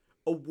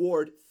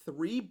award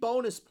 3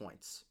 bonus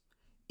points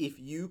if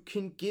you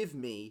can give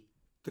me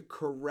the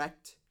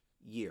correct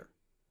year.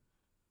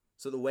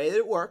 So the way that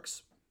it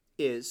works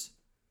is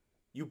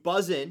you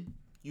buzz in,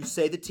 you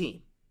say the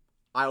team.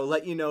 I will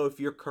let you know if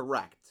you're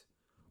correct.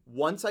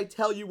 Once I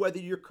tell you whether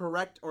you're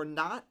correct or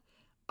not,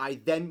 I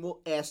then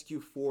will ask you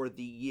for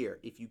the year.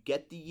 If you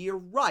get the year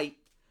right,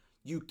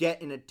 you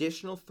get an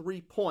additional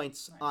 3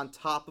 points on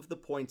top of the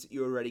points that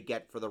you already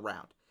get for the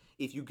round.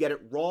 If you get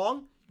it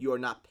wrong, you are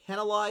not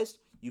penalized.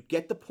 You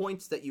get the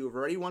points that you have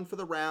already won for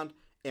the round,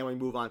 and we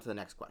move on to the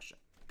next question.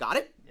 Got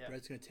it? Yeah.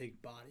 Brett's gonna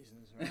take bodies in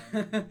this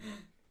round.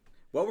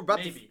 Well, we're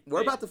Maybe.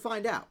 about to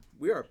find out.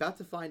 We are about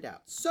to find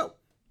out. So,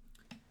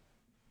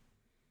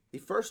 the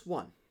first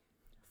one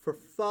for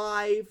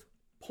 5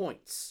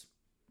 points.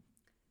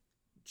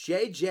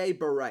 JJ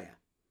Barea.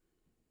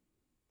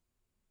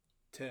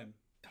 Tim,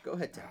 Go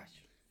ahead, Tim.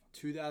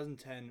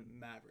 2010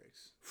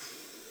 Mavericks.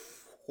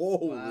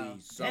 Holy Wow.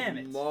 Damn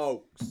it.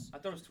 smokes. I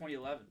thought it was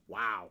 2011.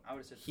 Wow. I would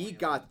have said He 2011.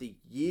 got the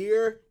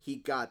year. He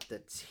got the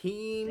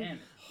team. Damn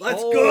it.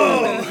 Let's Holy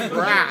go!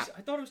 crap.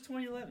 I thought it was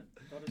 2011.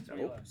 I thought it was Nope,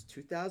 2011. it was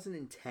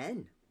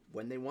 2010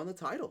 when they won the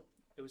title.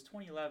 It was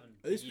 2011.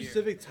 Are these the year.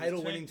 specific It was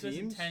title-winning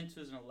teams? 2010,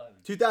 2011.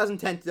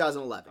 2010,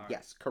 2011. All right.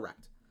 Yes,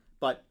 correct.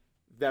 But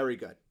very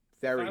good.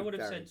 Very, If I would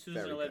have very, said very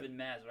good. 2011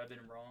 Mavs, would I have been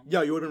wrong?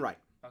 Yeah, you would have been right.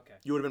 Okay.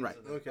 You would have been right.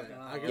 Okay.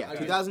 I get- Yeah, I get-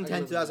 2010, I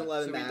get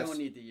 2011 So we Mavs. don't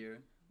need the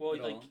year. Well,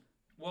 at like, all.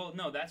 well,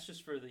 no, that's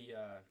just for the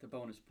The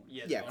bonus points.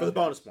 yeah. Yeah, for the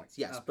bonus points.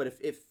 Yes, Oh. but if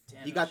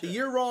Damn he it, got the shit.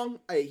 year wrong,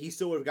 he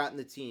still would have gotten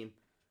the team.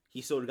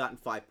 He still would have gotten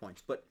 5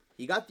 points. But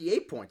he got the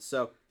 8 points.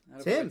 So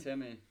Attaboy, Tim.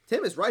 Timmy.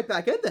 Tim is right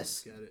back in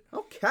this. Got it.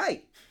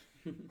 Okay.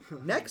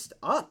 Next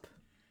up,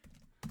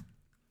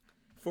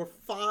 for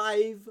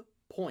 5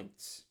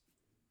 points,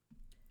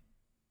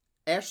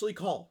 Ashley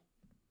Cole.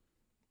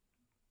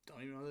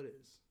 Don't even know what that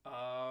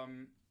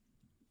is.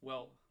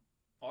 Well,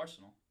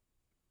 Arsenal.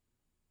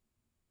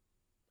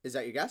 Is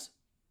that your guess?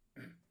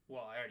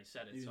 Well, I already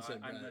said it, You so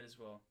said I Brett. might as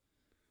well.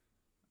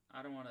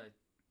 I don't want to.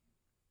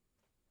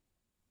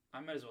 I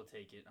might as well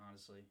take it,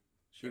 honestly.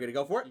 Sure. You're going to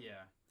go for it? Yeah.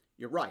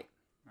 You're right.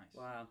 Nice.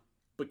 Wow.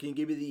 But can you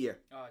give me the year?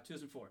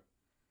 2004.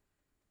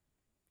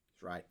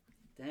 That's right.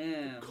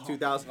 Damn.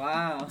 2000.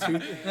 Wow.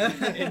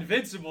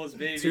 Invincibles,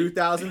 baby.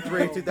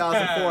 2003,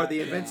 2004,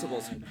 the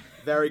Invincibles. God.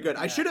 Very good.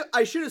 I should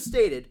have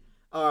stated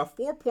 4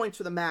 points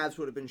for the Mavs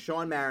would have been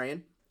Sean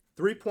Marion.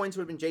 3 points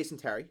would have been Jason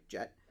Terry,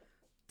 Jet.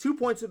 2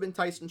 points would have been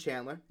Tyson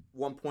Chandler.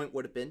 1 point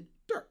would have been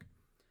Dirk.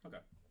 Okay.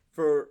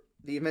 For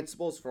the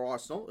Invincibles for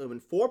Arsenal, it would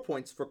have been 4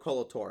 points for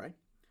Colo Torre.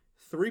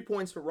 3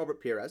 points for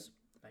Robert Pires.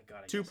 Thank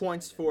God. I 2 guessed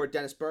points it. for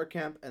Dennis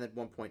Bergkamp, and then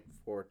 1 point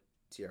for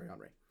Thierry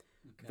Henry.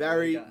 Okay,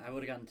 Very- I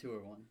would have gotten 2 or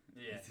 1.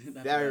 Yeah.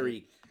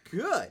 Very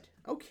good.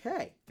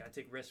 Okay. Gotta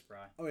take risks, bro.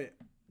 Oh wait,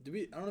 I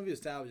don't know if we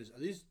established this.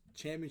 Are these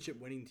championship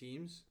winning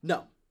teams?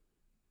 No,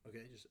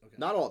 Okay, just okay.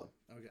 not all of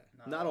them. Okay.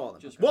 Not all of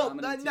them. Just Well,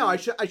 prominent no, I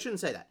teams? shouldn't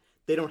say that.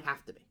 They don't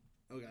have to be.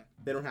 Okay.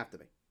 They don't have to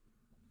be.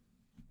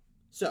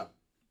 So,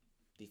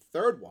 the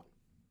third one.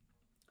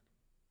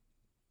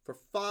 For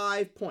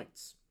 5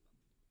 points,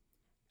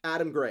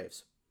 Adam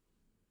Graves.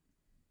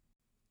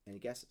 Any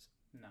guesses?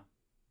 No.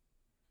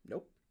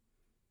 Nope.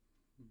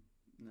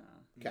 Nah.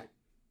 Okay.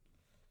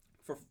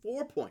 For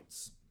 4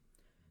 points,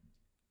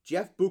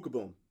 Jeff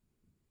Bukaboom.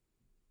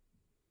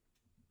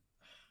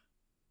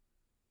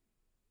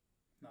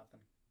 Nothing.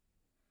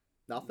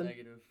 Nothing?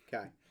 Negative.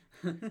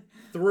 Okay.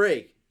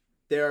 3.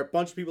 There are a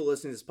bunch of people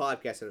listening to this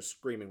podcast that are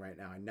screaming right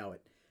now. I know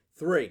it.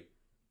 3.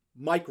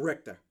 Mike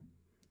Richter.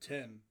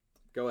 Tim.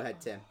 Go ahead,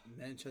 Tim.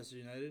 Manchester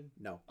United.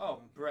 No.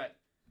 Oh, Brett.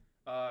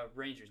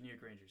 Rangers. New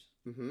York Rangers.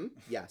 Mm-hmm.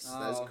 Yes,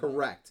 that is Oh.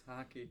 correct.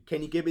 Hockey.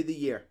 Can you give me the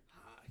year?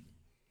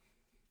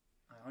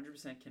 I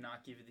 100%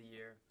 cannot give you the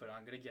year, but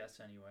I'm gonna guess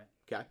anyway.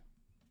 Okay.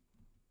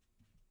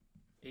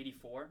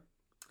 84.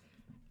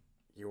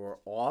 You were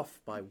off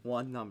by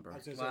 1 number. I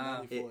was gonna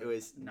Wow. say 94. It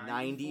was 94?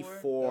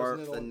 94, That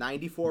was the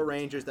 94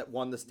 Rangers that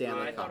won the No,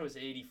 Stanley I Cup. thought it was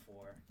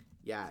 84.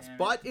 Yes, Damn it.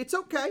 but it's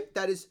okay.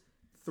 That is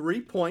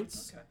 3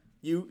 points. Okay.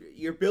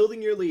 You're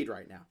building your lead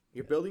right now.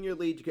 You're building your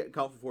lead. You get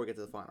comfortable before we get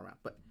to the final round.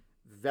 But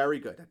very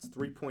good. That's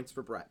 3 points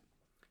for Brett.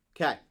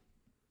 Okay.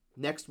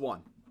 Next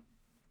one.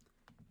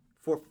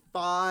 For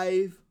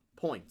 5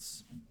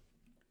 points,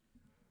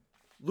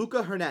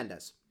 Luca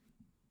Hernandez.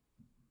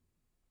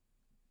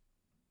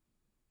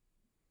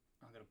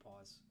 I'm gonna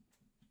pause.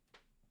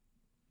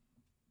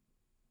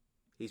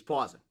 He's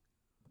pausing.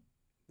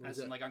 What is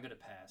As in, that? like, I'm gonna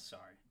pass.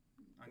 Sorry.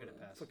 I'm gonna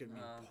pass. Fucking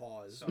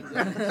pause. Sorry.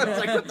 I was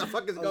like, what the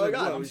fuck is I was going like,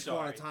 on? what, I'm we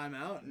scoring a sorry.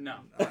 timeout? No.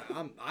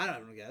 I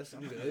don't guess.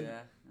 I'm good.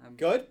 Yeah. I'm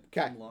Good?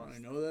 Okay. I'm lost. I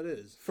know who that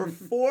is. For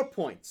 4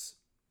 points,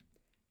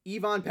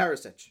 Ivan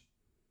Perisic.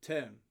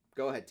 Tim.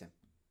 Go ahead, Tim.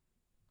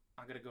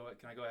 I'm gonna go.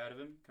 Can I go ahead of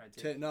him? Can I take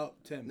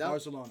Tim. No,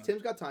 Barcelona.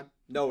 Tim's got time.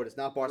 No, it is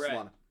not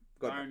Barcelona.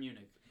 Go ahead. Bayern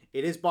Munich?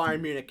 It is Bayern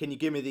Munich. Can you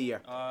give me the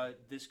year?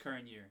 This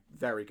current year.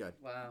 Very good.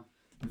 Wow.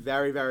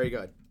 Very, very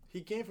good.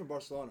 He came from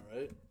Barcelona,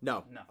 right?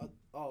 No, No.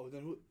 Oh,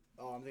 then who?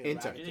 Oh, I'm thinking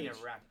Inter. Rakitic. You didn't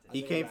get racked. I'm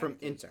He thinking came from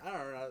Rakitic. Inter. I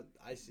don't know.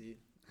 I see.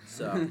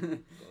 so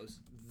Close.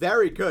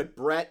 very good.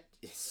 Brett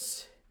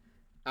is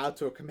out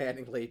to a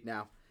commanding lead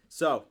now.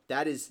 So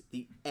that is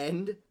the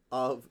end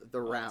of the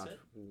round. it?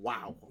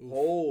 Wow.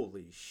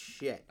 Holy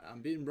shit.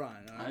 I'm beating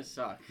Brian. All I right?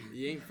 suck.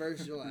 You ain't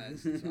first, you're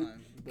last. It's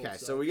fine. We both Okay,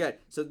 so suck. we got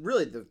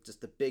really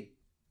just the big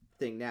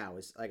thing now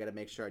is I got to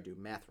make sure I do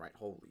math right.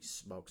 Holy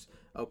smokes.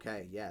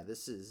 Okay, yeah,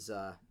 this is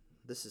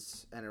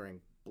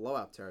entering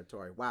blowout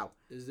territory. Wow.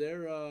 Is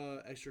there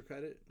extra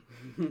credit?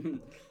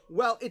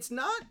 Well, it's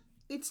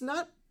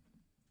not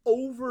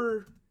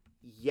over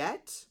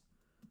yet,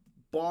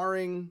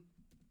 barring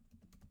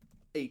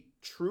a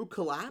true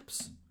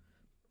collapse,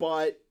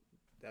 but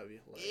That would be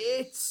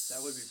hilarious.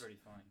 That would be pretty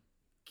fun.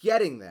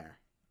 getting there.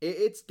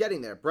 It's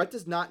getting there. Brett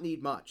does not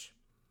need much.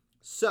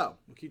 So,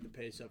 We'll keep the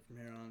pace up from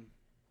here on.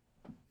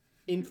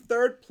 in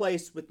third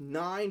place with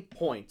 9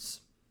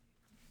 points,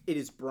 it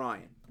is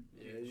Brian.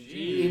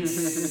 In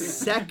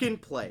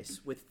second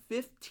place with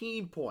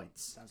 15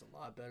 points, Sounds a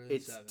lot better than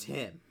it's 7.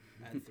 Tim.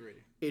 And 3.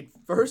 In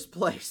first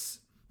place,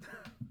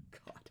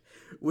 God,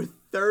 with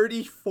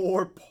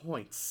 34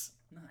 points,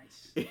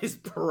 Nice. it is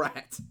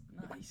Brett.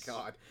 Nice.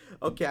 God.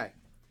 Okay,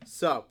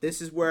 so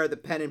this is where the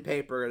pen and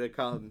paper are going to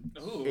come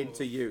Ooh.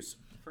 into use.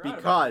 Forgot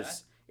about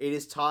Because it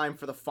is time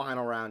for the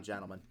final round,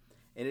 gentlemen.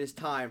 And it is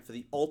time for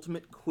the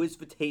ultimate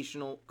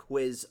quizvitational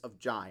quiz of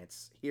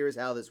giants. Here's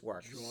how this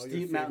works. Draw your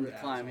Steep mountain to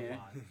favorite climb athlete.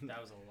 here.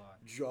 That was a lot.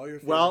 Draw your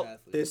favorite Well,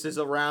 athlete. this is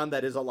a round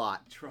that is a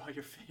lot. Draw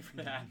your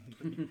favorite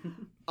athlete.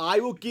 I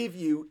will give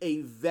you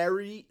a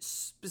very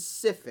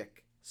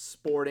specific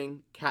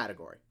sporting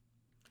category.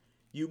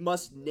 You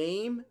must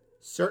name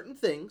certain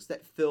things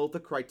that fill the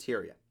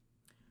criteria.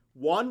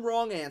 One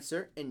wrong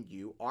answer and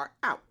you are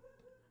out.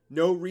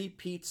 No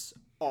repeats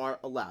are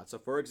allowed. So,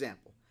 for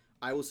example,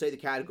 I will say the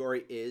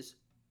category is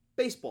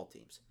baseball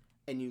teams.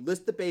 And you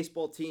list the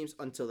baseball teams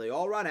until they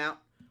all run out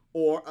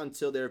or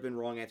until there have been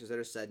wrong answers that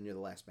are said and you're the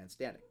last man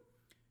standing.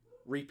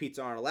 Repeats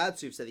aren't allowed.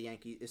 So,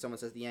 if someone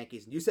says the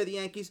Yankees and you say the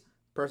Yankees,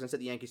 person said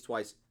the Yankees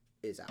twice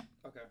is out.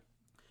 Okay.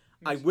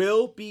 I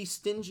will be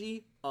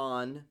stingy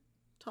on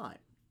time.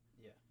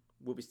 Yeah.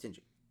 We'll be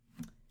stingy.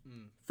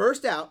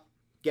 First out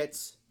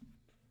gets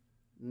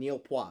Neil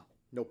Poix,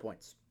 no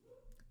points.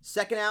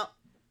 Second out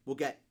will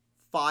get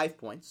 5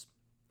 points.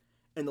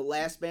 And the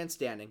last man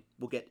standing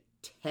will get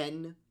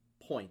 10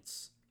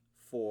 points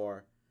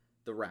for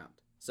the round.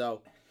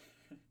 So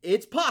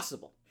it's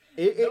possible.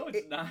 No,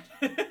 it's not.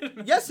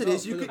 Yes, it No,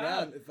 is. You for the could.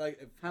 round,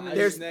 How many-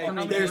 There's how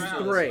many there's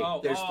rounds? three. Oh,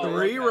 There's oh,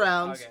 three okay,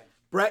 rounds. okay.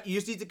 Brett, you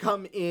just need to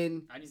come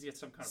in I need to get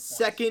some kind of points.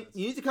 second.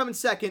 You need to come in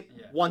second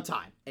Yeah. one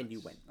time, and you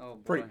win. Oh,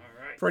 boy. Pretty, All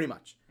right. pretty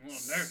much. I'm a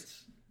little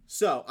nervous.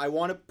 So I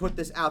want to put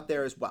this out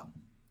there as well.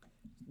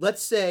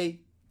 Let's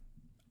say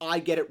I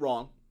get it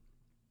wrong,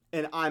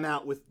 and I'm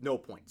out with no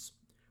points.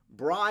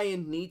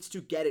 Brian needs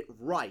to get it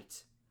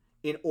right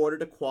in order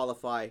to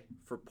qualify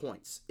for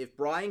points. If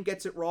Brian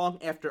gets it wrong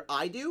after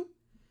I do,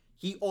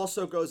 he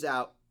also goes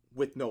out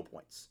with no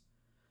points.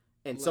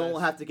 And someone will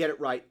have to get it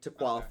right to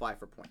qualify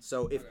for points.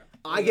 So if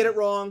I get it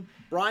wrong,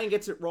 Brian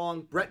gets it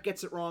wrong, Brett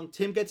gets it wrong,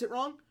 Tim gets it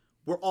wrong,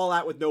 we're all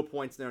out with no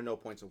points, and there are no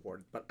points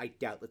awarded. But I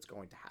doubt that's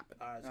going to happen.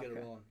 All right, let's get it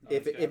Okay. rolling.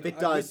 If let's it go.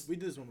 does, We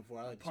did this one before.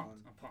 I like this Pumped.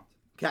 one. I'm pumped.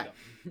 okay.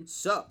 Let's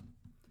So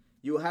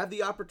you will have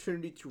the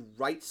opportunity to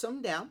write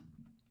some down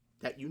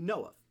that you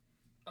know of.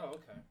 go. Oh,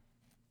 okay.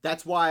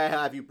 That's why I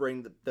have you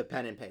bring the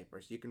pen and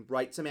papers. You can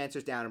write some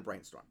answers down and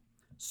brainstorm.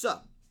 So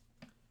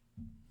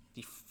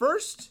the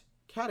first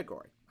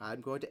category I'm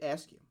going to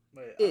ask you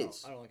Wait,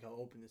 is- I don't like how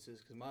open this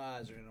is because my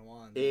eyes are gonna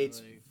wander. It's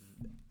Like,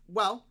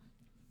 well,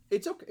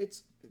 it's okay.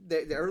 It's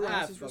everyone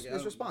else fuck it, I is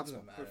don't-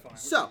 responsible. doesn't We're matter. fine.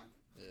 So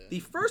Yeah. the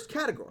first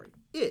category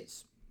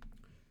is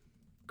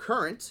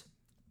current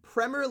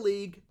Premier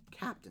League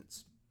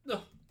captains.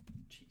 Oh,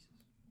 Jesus.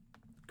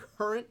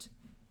 Current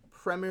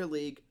Premier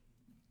League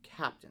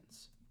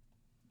captains.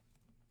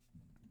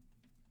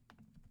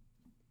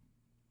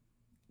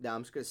 Now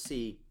I'm just going to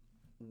see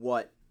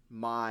what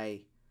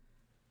my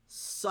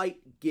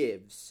site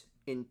gives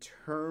in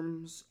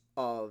terms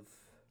of.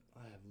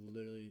 I have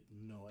literally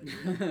no idea.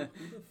 Who the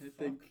I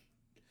think- fuck?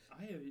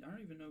 I don't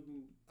even know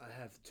who. I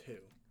have two,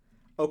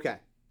 Okay.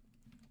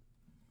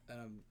 and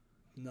I'm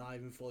not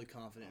even fully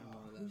confident in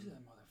one of them. Who's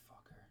that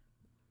motherfucker?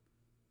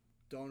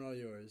 Don't know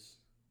yours.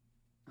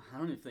 I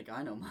don't even think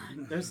I know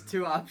mine. There's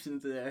two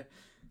options there.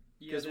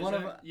 Yeah, 'Cause there's one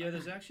of-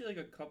 there's actually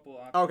like a couple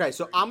options. Okay,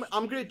 so for I'm each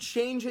going team. to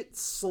change it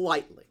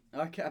slightly.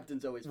 Our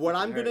captain's always. What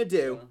fucking I'm gonna hurt,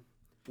 do- so-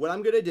 What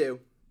I'm going to do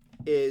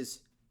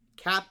is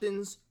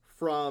captains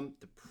from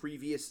the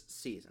previous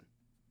season.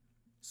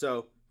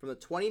 So from the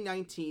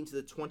 2019 to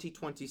the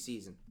 2020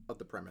 season of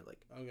the Premier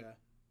League. Okay,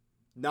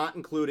 Not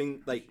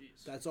including like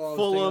Jeez. that's all I was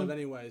Fulham- thinking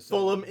of anyway. So.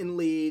 Fulham and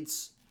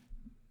Leeds.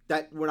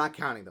 That we're not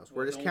counting those.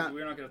 We're Well, just don't- counting.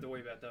 We're not gonna have to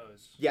worry about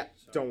those. Yeah,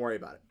 so. don't worry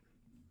about it.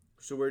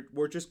 So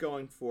we're just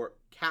going for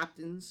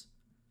captains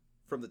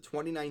from the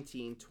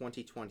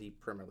 2019-2020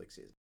 Premier League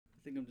season.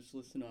 I think I'm just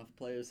listing off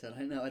players that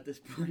I know at this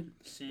point.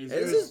 Same Is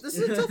here. there- This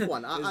is a tough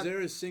one. Is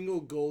there a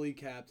single goalie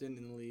captain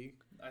in the league?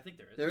 I think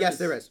there is. Yes,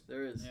 there is.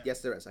 There is. Yeah.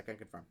 Yes, there is. I can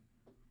confirm.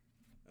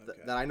 Okay.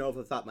 That I know off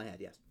the top of my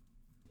head, yes.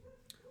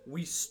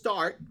 We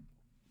start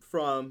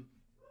from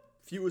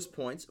fewest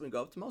points and we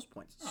go up to most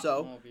points.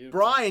 So, oh, beautiful.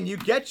 Brian, you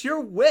get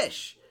your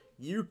wish.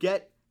 You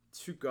get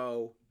to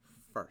go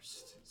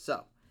first.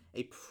 So,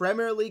 a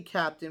Premier League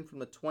captain from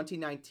the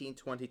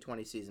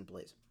 2019-2020 season,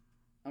 please.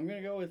 I'm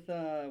gonna go with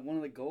one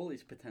of the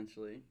goalies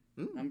potentially.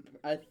 Mm.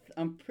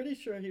 I'm pretty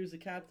sure he was the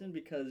captain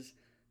because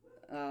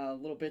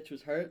little bitch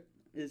was hurt.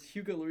 Is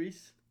Hugo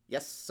Lloris?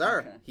 Yes, sir.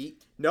 Okay.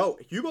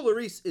 Hugo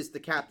Lloris is the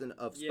captain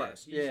of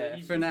Spurs. Yeah,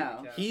 for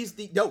now. He's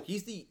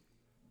the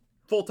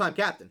full-time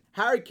captain.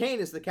 Harry Kane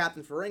is the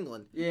captain for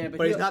England, Yeah,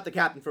 but he's not the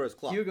captain for his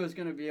club. Hugo's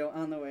gonna be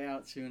on the way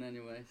out soon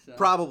anyway. So.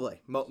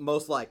 Probably,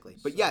 most likely.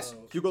 But yes,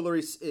 So- Hugo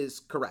Lloris is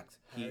correct.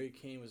 Harry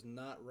Kane was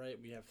not right.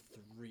 We have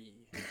three.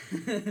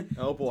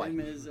 Oh boy,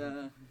 Tim is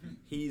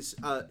he's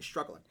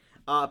struggling.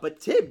 But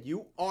Tim,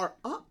 you are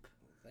up.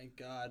 Thank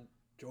God.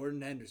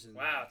 Jordan Henderson.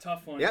 Wow,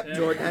 tough one. Yep, Tim.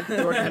 Jordan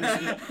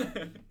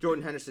Henderson.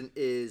 Jordan Henderson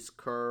is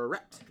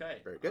correct. Okay.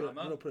 Very good. I'm I'm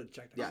gonna up. put a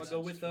check. Yeah. I'm gonna go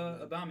with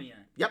Aubameyang.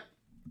 Yep.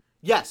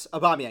 Yes,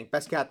 Aubameyang,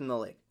 best captain in the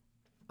league.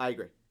 I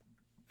agree.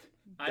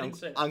 I didn't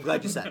say that. I'm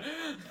glad you said it.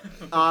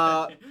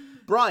 Okay.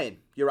 Brian,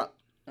 you're up.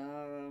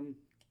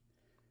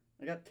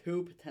 I got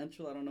two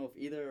potential. I don't know if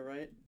either are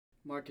right.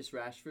 Marcus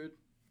Rashford.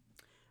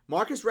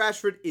 Marcus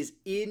Rashford is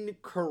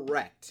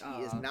incorrect.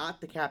 He is Ah.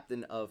 not the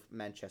captain of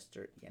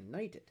Manchester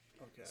United.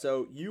 Okay.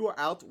 So you are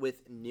out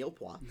with Neil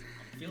Poix.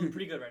 I'm feeling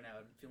pretty good right now.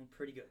 I'm feeling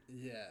pretty good.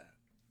 Yeah.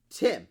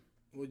 Tim.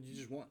 Well, you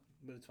just won,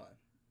 but it's fine.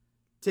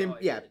 Tim, Oh, I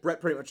yeah, did. Brett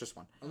pretty much just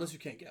won. Unless you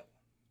can't get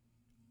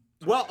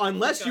one. Well,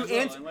 unless I you will,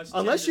 answer, unless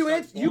unless Tim you just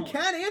answer, starts you blowing.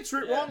 can answer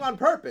it Yeah. wrong on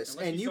purpose,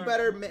 Unless and you you start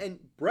better, blowing.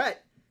 and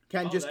Brett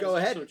can Oh, just that go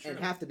is ahead also and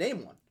true. have to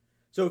name one.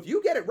 So if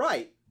you get it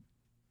right,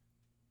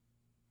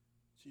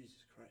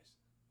 Jesus Christ.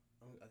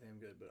 I think I'm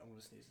good, but I'm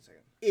gonna sneeze in a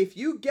second. if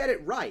you get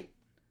it right,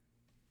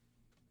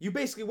 you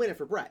basically win it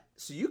for Brett.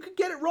 So you could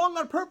get it wrong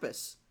on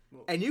purpose,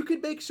 Well- and you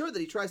could make sure that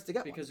he tries to get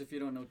one. Because if you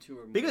don't know two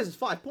or more. Because it's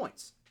 5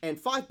 points, and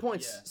 5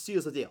 points Yeah.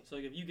 seals the deal. So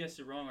like, if you guess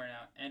it wrong right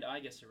now and I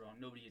guess it wrong,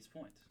 nobody gets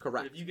points.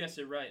 Correct. But if you guess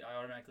it right, I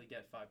automatically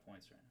get 5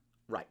 points right now.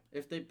 Right.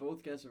 If they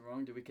both guess it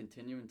wrong, do we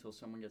continue until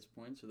someone gets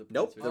points? Or the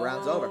Nope, points the are-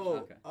 round's over.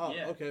 Okay. Oh,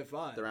 Yeah. okay,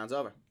 fine. The round's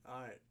over.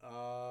 All right.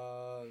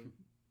 I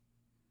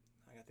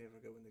gotta think of a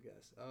good one to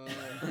guess.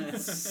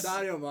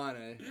 Sadio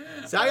Mane.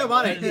 Sadio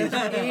Mane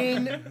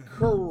is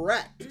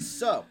incorrect.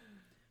 So,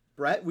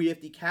 Brett, we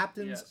have the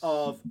captains Yes.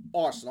 of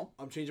Arsenal.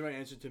 I'm changing my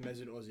answer to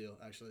Mesut Ozil.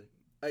 Actually,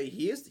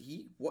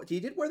 He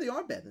did wear the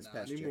armband this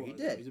past year. anymore. He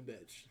did. He's a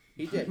bitch.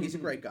 He did. He's a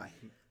great guy.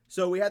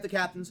 So we have the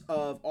captains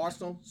of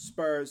Arsenal,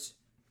 Spurs,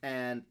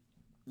 and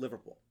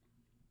Liverpool.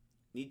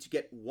 Need to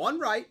get one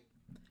right,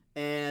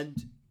 and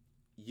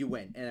you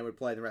win. And then we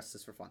play the rest of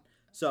this for fun.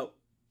 So,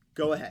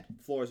 go ahead.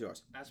 Floor is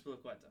yours.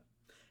 Azpilicueta.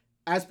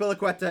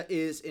 Azpilicueta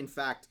is, in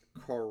fact,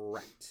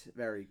 correct.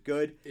 Very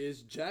good.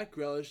 Is Jack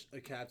Grealish a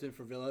captain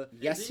for Villa?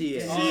 Yes, he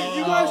is. Oh, See,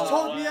 you guys wow.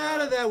 talked me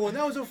out of that one.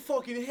 That was a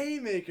fucking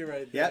haymaker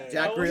right there. Yep,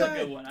 Jack That was a Grealish.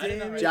 good one. I did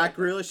not write Jack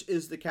that down. Grealish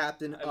is the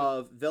captain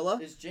of Villa.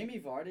 Is Jamie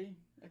Vardy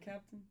a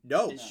captain?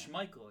 No, Is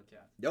Schmeichel a captain?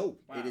 no,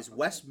 Wow, it is okay.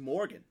 Wes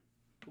Morgan.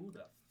 Who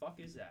the fuck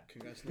is that?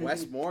 Congratulations.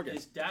 Wes Morgan.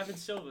 Is David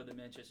Silva the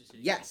Manchester City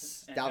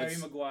Yes, captain? And David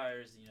Harry Maguire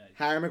is the United.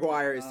 Harry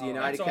Maguire is the Oh,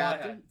 United That's all I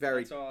captain. had.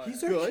 Very That's all I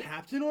He's had. our good.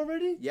 captain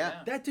already?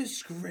 Yeah. That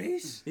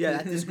disgrace? Yeah,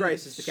 that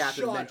disgrace is the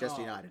captain of Shut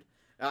Manchester up. United.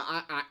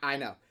 I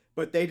know,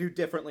 but they do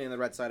differently in the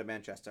red side of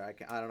Manchester.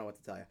 I don't know what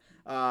to tell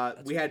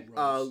you. We had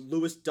gross.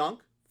 Lewis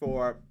Dunk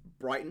for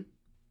Brighton.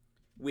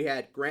 We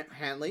had Grant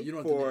Hanley You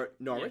don't have to for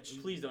Yeah, Norwich.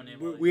 please don't name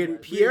We- all these We had guys.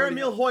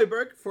 Pierre-Emile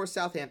Højbjerg for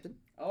Southampton.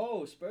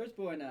 Oh, Spurs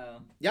boy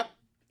now. Yep.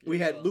 We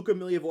had Yeah. Luka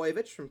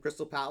Milivojevic from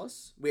Crystal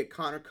Palace. We had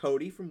Connor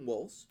Cody from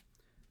Wolves.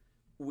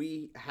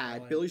 We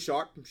had like Billy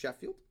Sharp from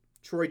Sheffield.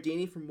 Troy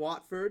Deeney from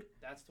Watford.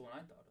 That's the one I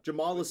thought of.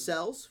 Jamal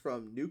Lascelles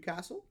from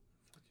Newcastle.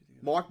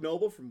 Mark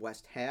Noble from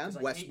West Ham. 'Cause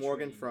I Wes hate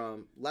Morgan Troy Deeney.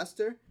 from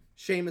Leicester.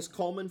 Seamus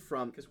Coleman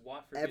from Because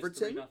Watford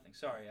Everton? is 3-0.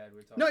 Sorry, Ed.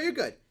 We're talking. No, you're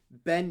good.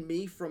 Ben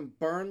Mee from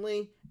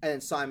Burnley, and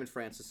then Simon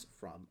Francis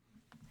from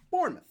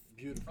Bournemouth.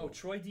 Beautiful. Oh,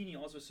 Troy Deeney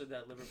also said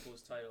that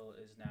Liverpool's title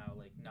is now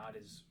like not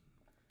as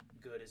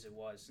good as it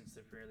was since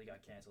the Premier League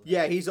got canceled.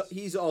 Yeah,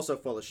 he's also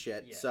full of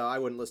shit. Yeah. So I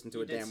wouldn't listen to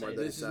He a did damn say word that.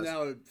 that he This is says.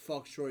 now a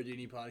fuck Troy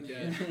Deeney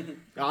podcast.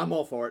 I'm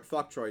all for it.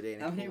 Fuck Troy Deeney.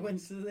 How many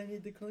wins do they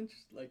need to clinch?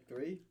 Like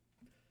 3?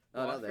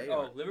 Oh, no, Watford- they oh,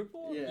 are.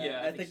 Liverpool?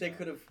 Yeah, I think they so.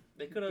 could have.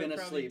 They could have been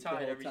probably asleep the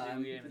tied whole every single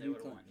time. game and they would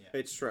have won. Yeah.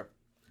 It's true.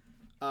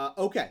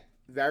 Okay,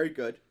 very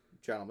good,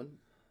 gentlemen.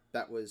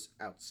 That was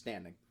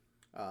outstanding.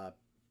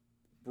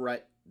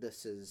 Brett,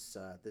 this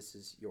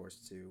is yours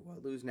to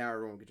lose. Now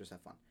everyone can just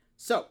have fun.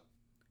 So,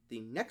 the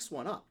next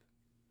one up,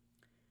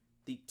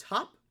 the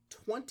top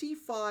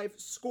 25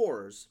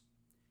 scorers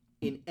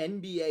in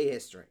NBA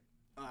history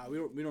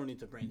We don't need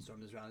to brainstorm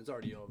this round. It's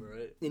already over,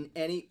 right? in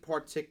any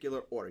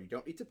particular order. You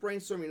don't need to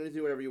brainstorm. You don't need to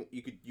do whatever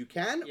you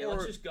can. Yeah, or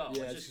let's just go.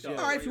 Yeah, Let's just just go.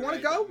 go. all right, if you want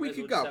to go, we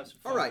could go.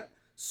 All right. Right.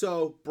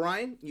 So,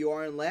 Brian, you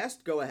are in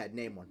last. Go ahead,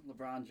 name one.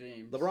 LeBron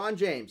James. LeBron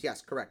James.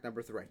 Yes, correct.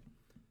 Number 3.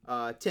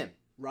 Tim.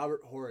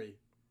 Robert Horry.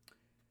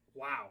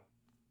 Wow.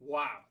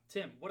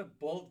 Tim, what a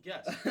bold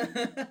guess.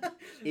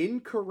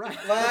 Incorrect.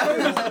 Come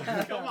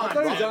I on,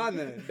 thought he was Brian. on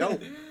there. No, I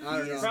don't he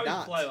know. is Probably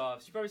not.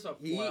 playoffs. You probably saw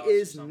He playoffs.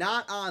 is or something.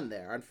 not on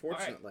there,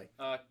 unfortunately.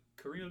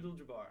 Kareem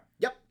Abdul-Jabbar.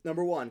 Yep,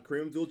 number 1,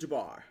 Kareem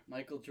Abdul-Jabbar.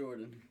 Michael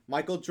Jordan.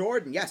 Michael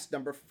Jordan, yes,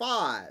 number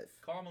 5.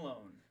 Karl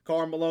Malone.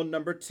 Karl Malone,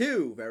 number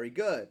 2. Very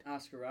good.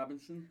 Oscar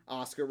Robinson.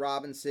 Oscar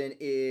Robinson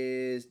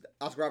is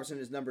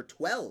number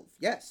 12.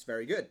 Yes,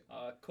 very good.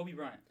 Kobe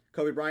Bryant.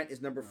 Kobe Bryant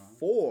is number Oh.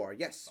 4.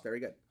 Yes, very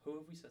good. Who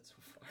have we said so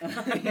far? I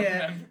don't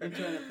Yeah, remember. I'm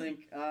trying to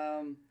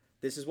think.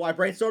 This is why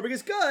brainstorming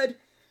is good.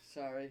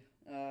 Sorry.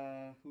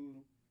 Who?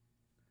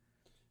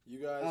 You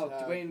guys Oh,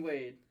 have... Dwayne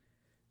Wade.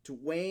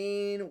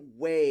 Dwayne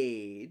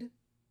Wade.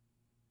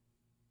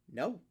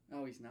 No,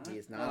 Oh, he's not. He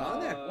is not on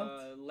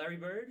there. Larry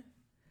Bird.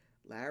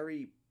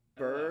 Larry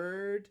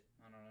Bird.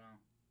 I don't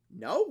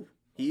know. No,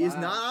 he is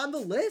Wow. not on the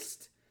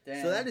list.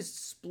 Damn. So that is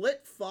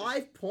split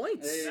 5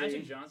 points. Hey.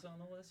 Magic Johnson on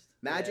the list?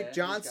 Magic Yeah, he's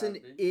Johnson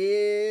gotta be.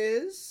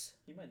 is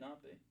He might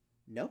not be.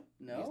 no,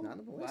 No. he's not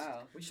on the list.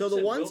 Wow. We So should've the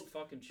said ones- Wilt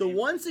fucking The Chamberlain.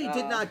 ones that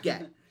he did not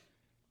get: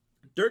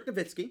 Dirk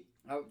Nowitzki,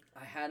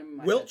 I had him in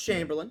my Wilt head.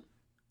 Chamberlain,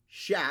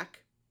 Shaq,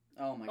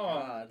 Oh my Oh,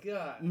 god.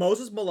 God.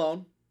 Moses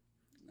Malone,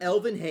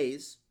 Elvin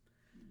Hayes,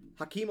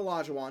 Hakeem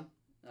Olajuwon,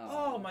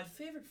 Oh, my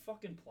favorite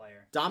fucking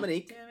player.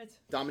 Dominique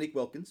Damn it.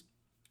 Wilkins,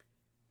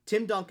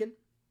 Tim Duncan,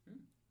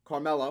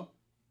 Carmelo.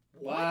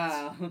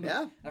 Wow.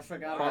 Yeah, I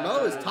forgot.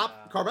 Carmelo is about Wow.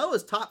 top. Carmelo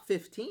is top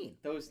 15.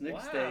 those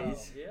Knicks Wow.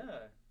 days.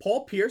 Yeah.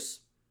 Paul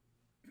Pierce,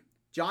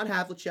 John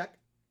Havlicek,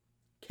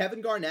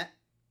 Kevin Garnett,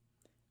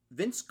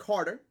 Vince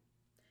Carter,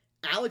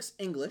 Alex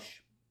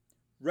English,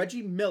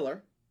 Reggie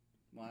Miller,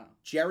 Wow.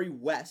 Jerry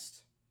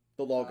West,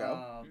 the logo,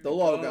 Oh, the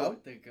logo,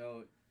 The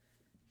goat.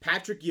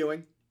 Patrick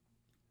Ewing,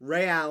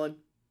 Ray Allen,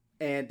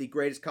 and the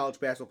greatest college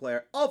basketball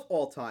player of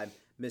all time,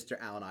 Mr.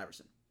 Allen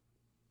Iverson.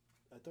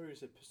 I thought you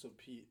said Pistol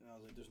Pete, and I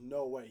was like, there's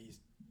no way he's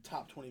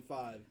top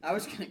 25. I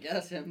was gonna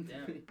guess him.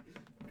 Damn.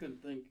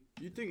 Couldn't think.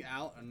 You think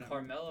Al... No.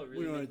 Carmelo really.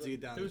 We don't did need to look-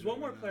 get down There was this one road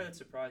more right player now. that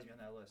surprised me on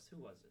that list.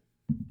 Who was it?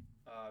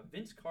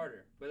 Vince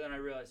Carter. But then I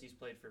realized he's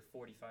played for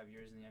 45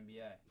 years in the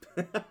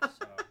NBA.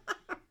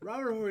 So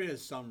Robert Horry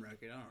has some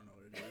record. I don't know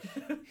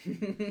what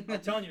it is. I'm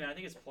telling you, man. I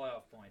think it's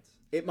playoff points.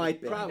 It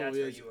might be. Probably That's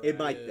where is. you were It at.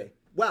 might Yeah. be.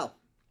 Well,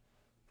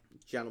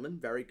 gentlemen,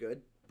 very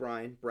good.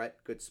 Brian, Brett,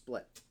 good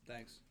split.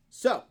 Thanks.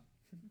 So,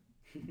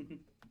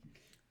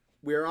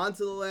 we're on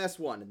to the last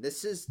one, and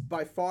this is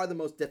by far the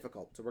most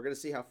difficult. So we're going to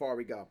see how far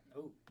we go.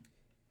 Oh.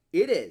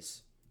 It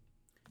is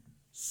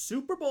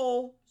Super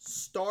Bowl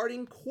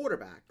starting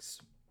quarterbacks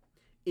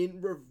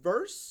in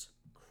reverse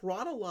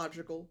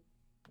chronological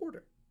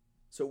order.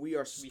 So we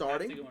are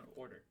starting. We have to go in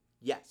order.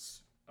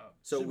 Yes. Oh.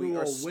 So Super we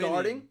are Bowl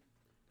starting winning.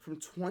 from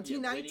Yeah, winning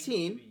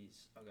 2019.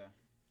 QBs. Okay.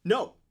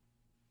 No,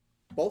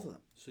 both of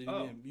them. So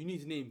Oh. you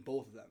need to name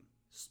both of them.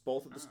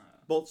 Both of the Ah.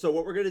 both. So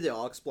what we're gonna do,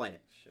 I'll explain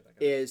it. Shit, I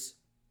got Is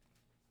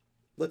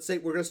let's say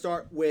we're gonna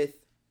start with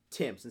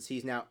Tim since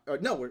he's now.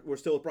 No, we're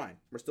still with Brian.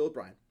 We're still with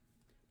Brian.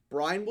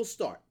 Brian will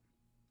start.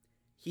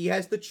 He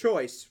has the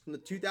choice from the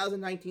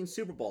 2019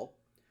 Super Bowl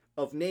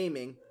of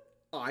naming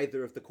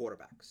either of the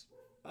quarterbacks,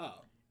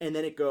 Oh. and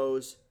then it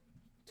goes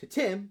to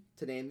Tim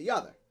to name the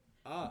other.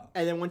 Oh.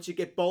 And then once you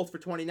get both for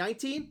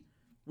 2019,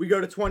 we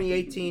go to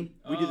 2018.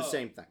 We do the Oh.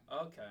 same thing.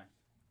 Okay.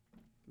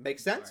 Make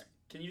sense? Alright.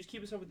 Can you just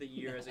keep us up with the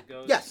year as it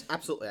goes? Yes,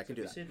 absolutely. I So can if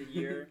do you that. say the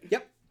year.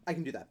 Yep, I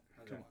can do that.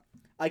 Okay. Come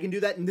on. I can do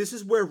that, and this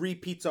is where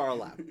repeats are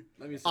allowed.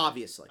 Let me see.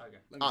 Obviously. Okay.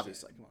 Let me see.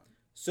 obviously. Come on.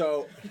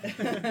 So,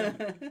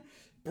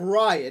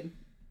 Brian,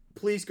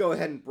 please go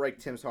ahead and break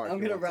Tim's heart. I'm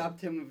if you gonna want to. rob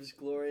Tim of his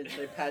glory and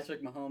say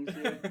Patrick Mahomes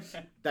here.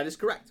 That is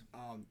correct.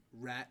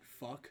 Rat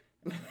fuck.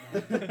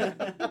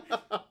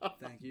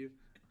 Thank you.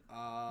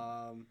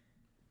 I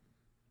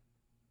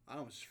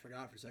almost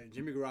forgot for a second.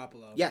 Jimmy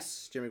Garoppolo.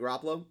 Yes, Jimmy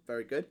Garoppolo.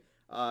 Very good.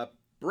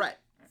 Brett,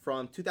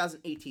 from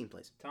 2018,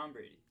 please. Tom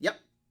Brady.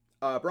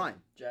 Brian.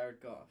 Jared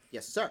Goff.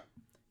 Yes, sir.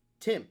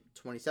 Tim,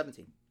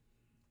 2017.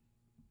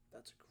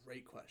 That's a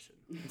great question.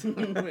 wait.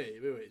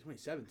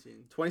 2017.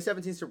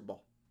 2017 Super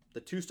Bowl. The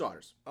two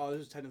starters. Oh,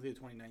 this is technically a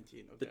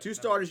 2019. Okay. The two never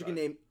starters, you mind.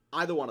 can name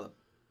either one of them.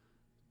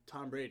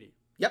 Tom Brady.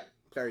 Yep,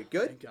 very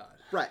good. Thank God.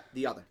 Brett,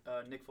 the other.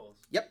 Nick Foles.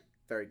 Yep,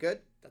 very good.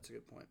 That's a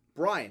good point.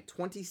 Brian,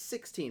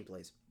 2016,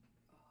 please.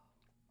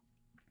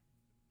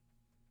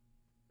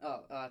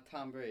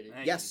 Tom Brady.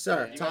 Thank Yes, you.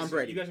 sir. You Tom guys-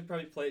 Brady. You guys would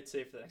probably play it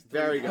safe for the next.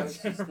 Very three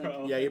good. rounds in a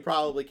row. Yeah, you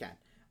probably can.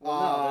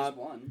 Well, no, there's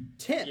one.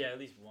 Tim. Yeah, at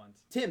least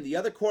once. Tim, the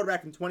other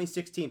quarterback from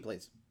 2016,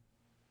 please.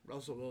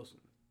 Russell Wilson.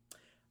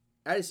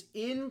 That is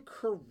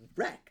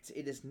incorrect.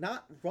 It is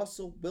not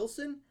Russell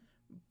Wilson.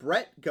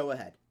 Brett, go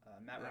ahead.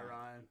 Matt Matt Ryan.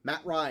 Ryan.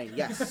 Matt Ryan,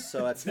 yes.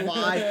 So that's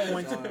 5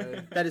 points.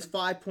 Sorry. That is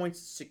 5 points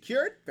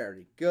secured.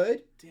 Very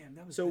good. Damn,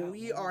 that was So that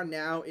we long. are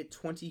now at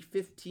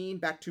 2015.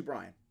 Back to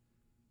Brian.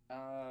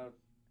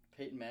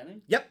 Peyton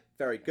Manning. Yep,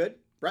 very good.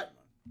 Brett,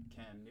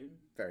 Cam Newton.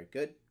 very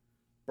good.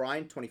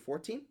 Brian,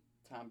 2014.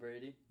 Tom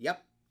Brady.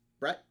 Yep.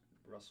 Brett,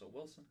 Russell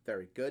Wilson.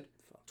 very good.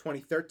 Fuck.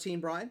 2013,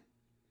 Brian.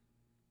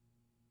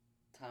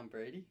 Tom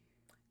Brady.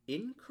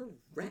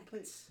 Incorrect.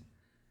 It's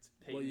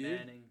What Peyton year?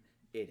 Manning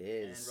It and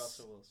is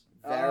Russell Wilson.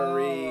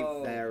 very,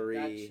 Oh, that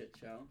very shit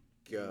show.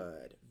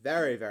 good.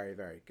 Very, very,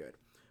 very good.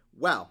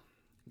 Well,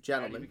 I didn't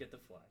gentlemen, even get the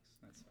flags.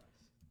 That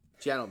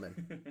sucks.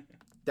 gentlemen,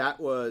 that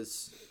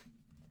was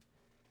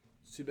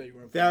It's too bad you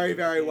weren't very, playing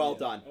very Wikipedia. well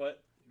done.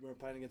 What? You weren't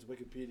playing against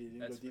Wikipedia. You didn't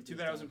That's go deep too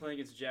this bad I wasn't time. playing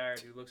against Jared,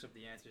 who looks up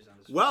the answers on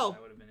his phone. Well-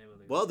 I would have been able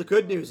to. Well, the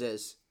good news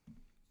is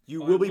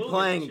you Oh, will I be will get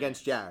playing the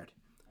against chance.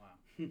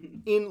 Jared.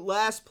 Wow. In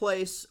last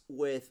place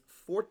with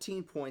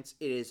 14 points,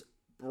 it is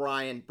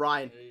Brian.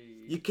 Brian,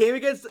 Hey. you came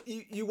against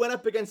you went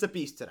up against a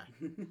beast today.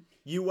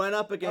 You went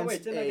up Oh against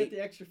wait, didn't I get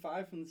the extra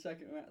 5 from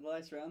the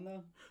last round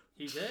though?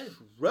 He did.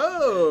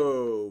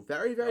 Whoa!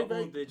 Very, very, Double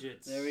very,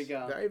 digits. There we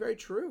go. very, very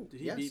true. Did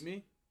he Yes. beat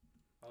me?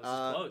 Oh, this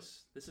is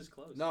close. This is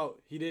close. No,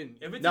 he didn't.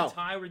 If it's No. a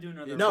tie, we're doing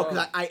another. No, round.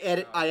 because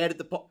I added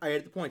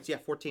the points. Yeah,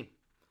 14.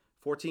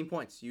 14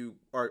 points. You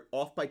are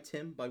off by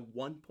Tim by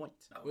 1 point.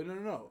 Oh. Wait,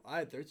 no. I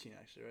had 13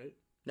 actually, right?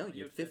 No, You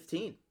you had had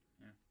 15.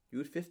 Yeah. You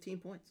had 15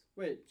 points.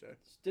 Wait, Sorry.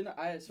 didn't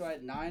I? So I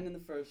had 9 in the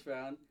first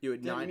round. You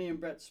had Didn't 9. me and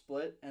Brett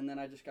split, and then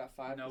I just got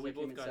 5. No, 'cause we I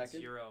came both in got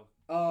second? 0.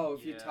 Oh,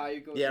 if you Yeah. tie,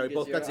 you go. Yeah, you we get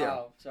both got 0.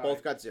 Oh, sorry.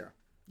 Both got 0.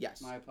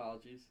 Yes. My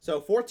apologies. So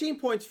 14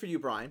 points for you,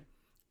 Brian.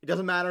 It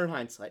doesn't matter in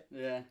hindsight.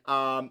 Yeah.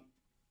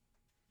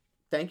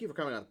 Thank you for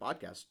coming on the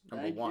podcast.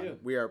 Number Thank 1. you.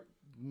 We are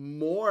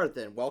more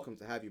than welcome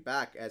to have you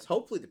back as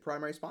hopefully the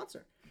primary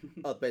sponsor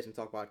of the Basement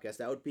Talk podcast.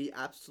 That would be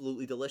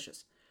absolutely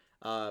delicious.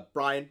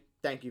 Brian,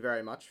 thank you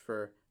very much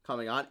for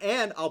coming on.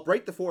 And I'll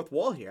break the fourth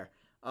wall here.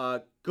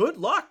 Good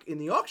luck in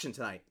the auction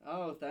tonight.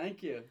 Oh,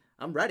 thank you.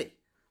 I'm ready.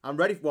 I'm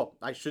ready. Well,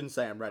 I shouldn't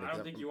say I'm ready. I 'cause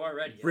don't think I'm you are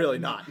ready. Yet. Really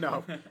not.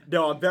 No.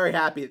 No, I'm very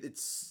happy.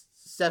 It's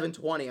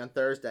 7:20 on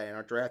Thursday, and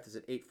our draft is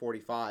at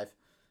 8:45,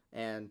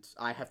 and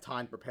I have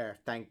time to prepare.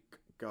 Thank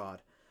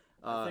God.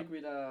 I think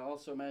we'd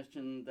also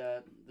mention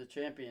that the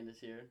champion is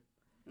here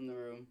in the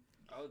room.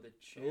 Oh, the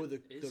champ Oh,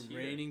 the is here.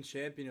 reigning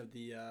champion of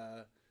the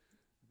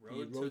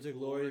Road to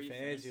Glory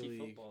Fantasy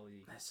Football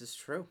League. This is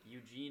true.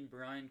 Eugene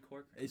Brian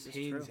Corcoran. it This is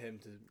pains true. him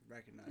to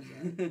recognize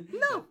that.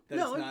 No, That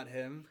no, it's not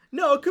him.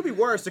 no. It could be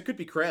worse. It could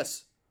be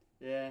Chris.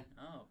 Yeah.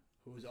 Oh,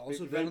 who's We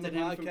also been on the prevented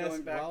him from podcast.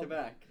 going back to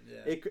back.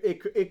 Yeah.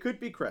 It could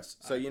be Chris.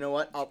 So you know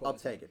what? I'll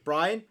take it.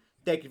 Brian,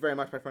 thank you very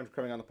much, my friend, for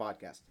coming on the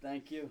podcast.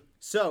 Thank you.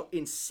 So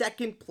in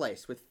second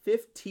place with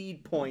 15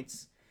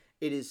 points,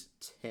 it is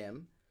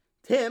Tim.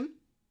 Tim,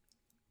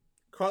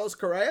 Carlos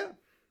Correa,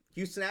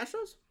 Houston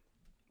Astros.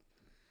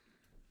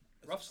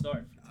 Rough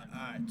start. All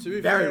right. To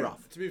be Very fair,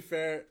 rough. To be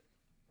fair,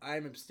 I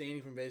am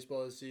abstaining from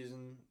baseball this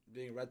season,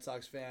 being a Red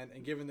Sox fan,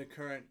 and given the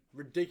current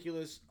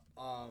ridiculous,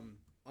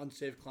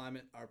 unsafe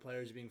climate our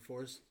players are being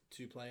forced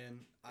to play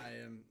in, I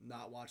am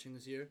not watching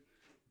this year.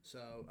 So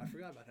I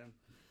forgot about him.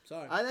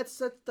 Sorry.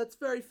 That's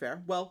very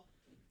fair. Well,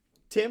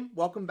 Tim,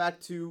 welcome back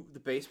to the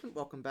basement.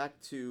 Welcome back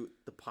to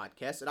the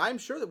podcast, and I'm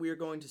sure that we are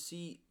going to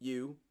see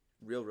you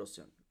real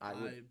soon. I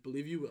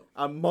believe you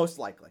will. Most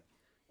likely.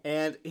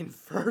 And in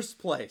first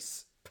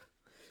place,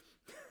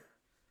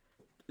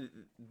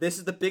 this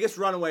is the biggest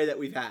runaway that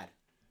we've had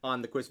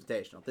on the Quiz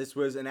Invitational. This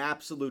was an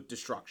absolute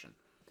destruction.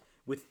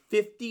 With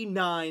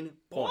 59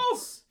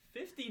 points.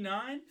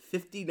 59?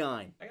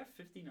 59. I got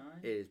 59.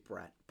 It is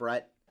Brett.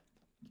 Brett,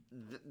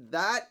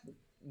 that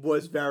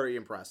was very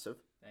impressive.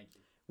 Thank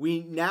you.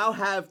 We now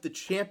have the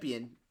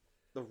champion,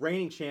 the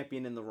reigning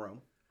champion in the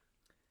room.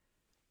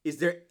 Is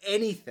there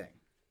anything?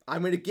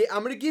 I'm gonna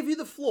give you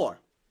the floor.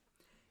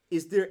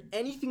 Is there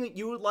anything that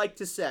you would like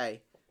to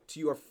say to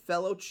your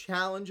fellow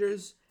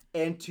challengers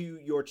and to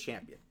your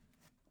champion?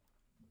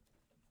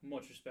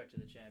 Much respect to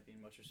the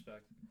champion. Much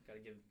respect. Got to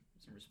give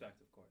some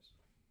respect, of course.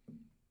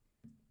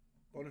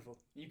 Wonderful.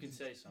 You can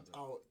say something.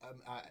 Oh,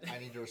 I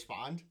need to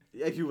respond.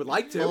 If you would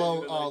like to.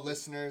 Hello,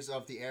 listeners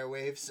of the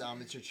airwaves.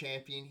 It's your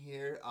champion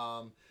here.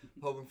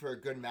 Hoping for a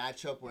good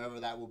matchup, wherever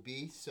that will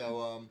be.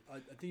 So, I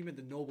think you meant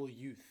the Noble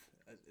Youth.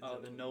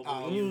 The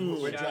noble Ooh.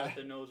 youth. Shout out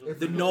the noble.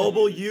 The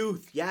noble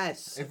youth,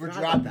 yes. if we're I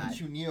forgot dropping about that.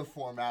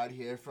 cuneiform out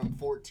here from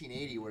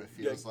 1480, what it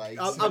feels like.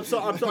 I'm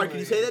sorry. Can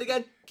you say that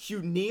again?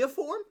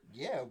 Cuneiform?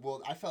 Yeah,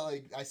 well, I felt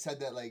like I said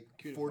that like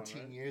Cuneiform,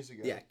 14 right? years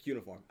ago. Yeah,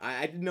 cuneiform.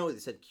 I didn't know they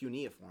said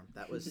cuneiform.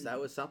 That was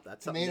something.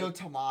 That's something. Tomato, new.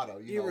 tomato.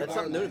 You know, That's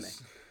something new to me.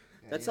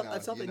 Yeah, That's you some- know,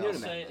 that's something you new know. to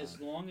me. Say, as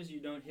long as you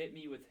don't hit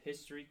me with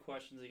history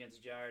questions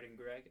against Jared and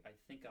Greg, I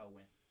think I'll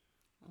win.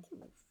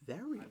 Oh,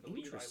 very I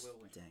believe I interesting.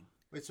 will win.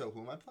 Wait, so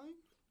who am I playing?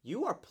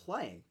 You are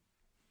playing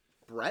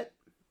Brett,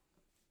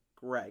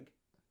 Greg,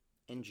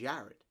 and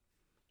Jared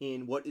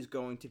in what is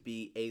going to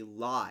be a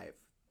live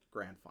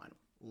grand final.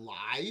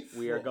 Live?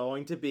 We are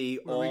going to be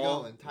Where all. are we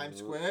going? Times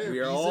Square? We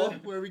are Visa? all.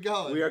 Where are we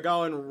going? We are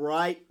going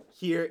right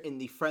here in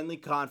the friendly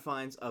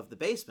confines of the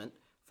basement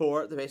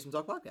for the Basement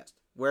Talk podcast,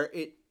 where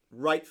it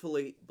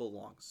rightfully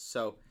belongs.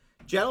 So,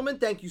 gentlemen,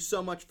 thank you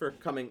so much for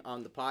coming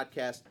on the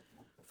podcast.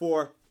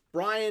 For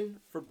Brian,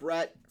 for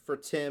Brett, for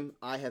Tim,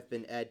 I have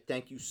been Ed.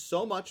 Thank you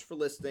so much for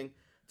listening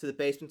to the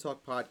Basement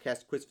Talk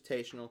podcast Quiz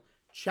Invitational,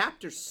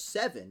 Chapter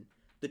 7,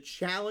 the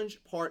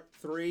Challenge Part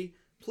 3.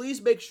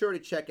 Please make sure to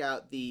check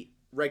out the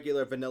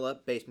regular vanilla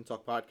Basement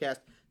Talk podcast,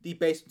 the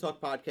Basement Talk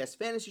podcast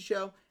fantasy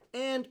show,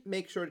 and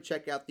make sure to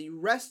check out the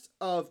rest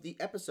of the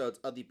episodes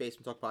of the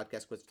Basement Talk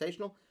podcast Quiz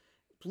Invitational.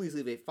 Please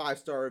leave a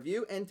 5-star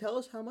review and tell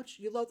us how much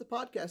you love the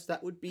podcast.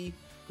 That would be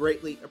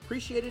greatly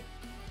appreciated.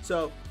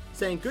 So,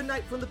 saying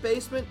goodnight from the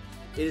basement.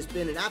 It has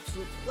been an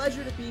absolute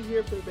pleasure to be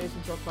here for the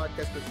Basement Talk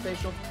podcast Quiz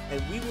Invitational,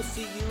 and we will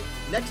see you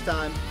next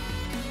time.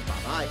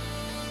 Bye-bye.